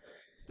her.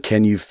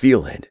 "Can you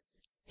feel it?"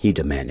 he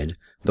demanded,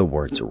 the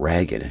words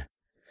ragged.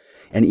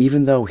 And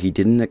even though he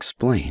didn't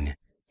explain,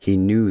 he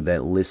knew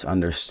that Liz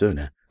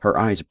understood, her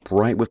eyes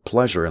bright with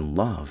pleasure and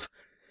love.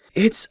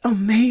 "It's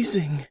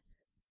amazing!"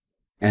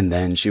 And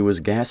then she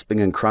was gasping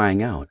and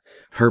crying out,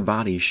 her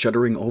body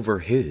shuddering over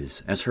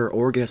his as her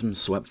orgasm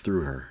swept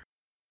through her.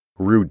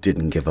 Ru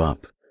didn't give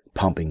up,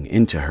 pumping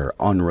into her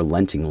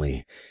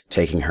unrelentingly,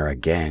 taking her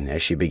again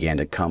as she began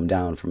to come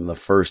down from the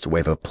first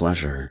wave of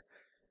pleasure.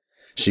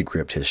 She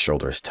gripped his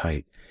shoulders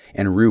tight,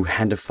 and Ru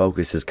had to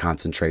focus his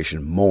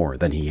concentration more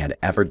than he had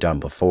ever done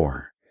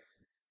before.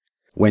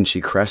 When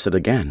she crested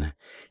again,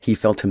 he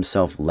felt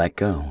himself let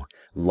go,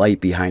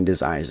 light behind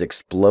his eyes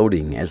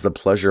exploding as the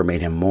pleasure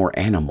made him more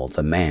animal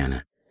than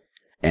man.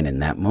 And in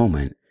that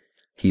moment,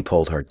 he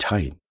pulled her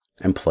tight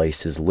and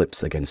placed his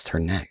lips against her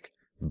neck,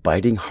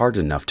 biting hard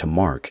enough to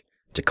mark,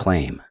 to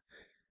claim.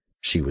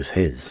 She was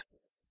his,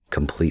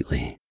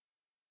 completely.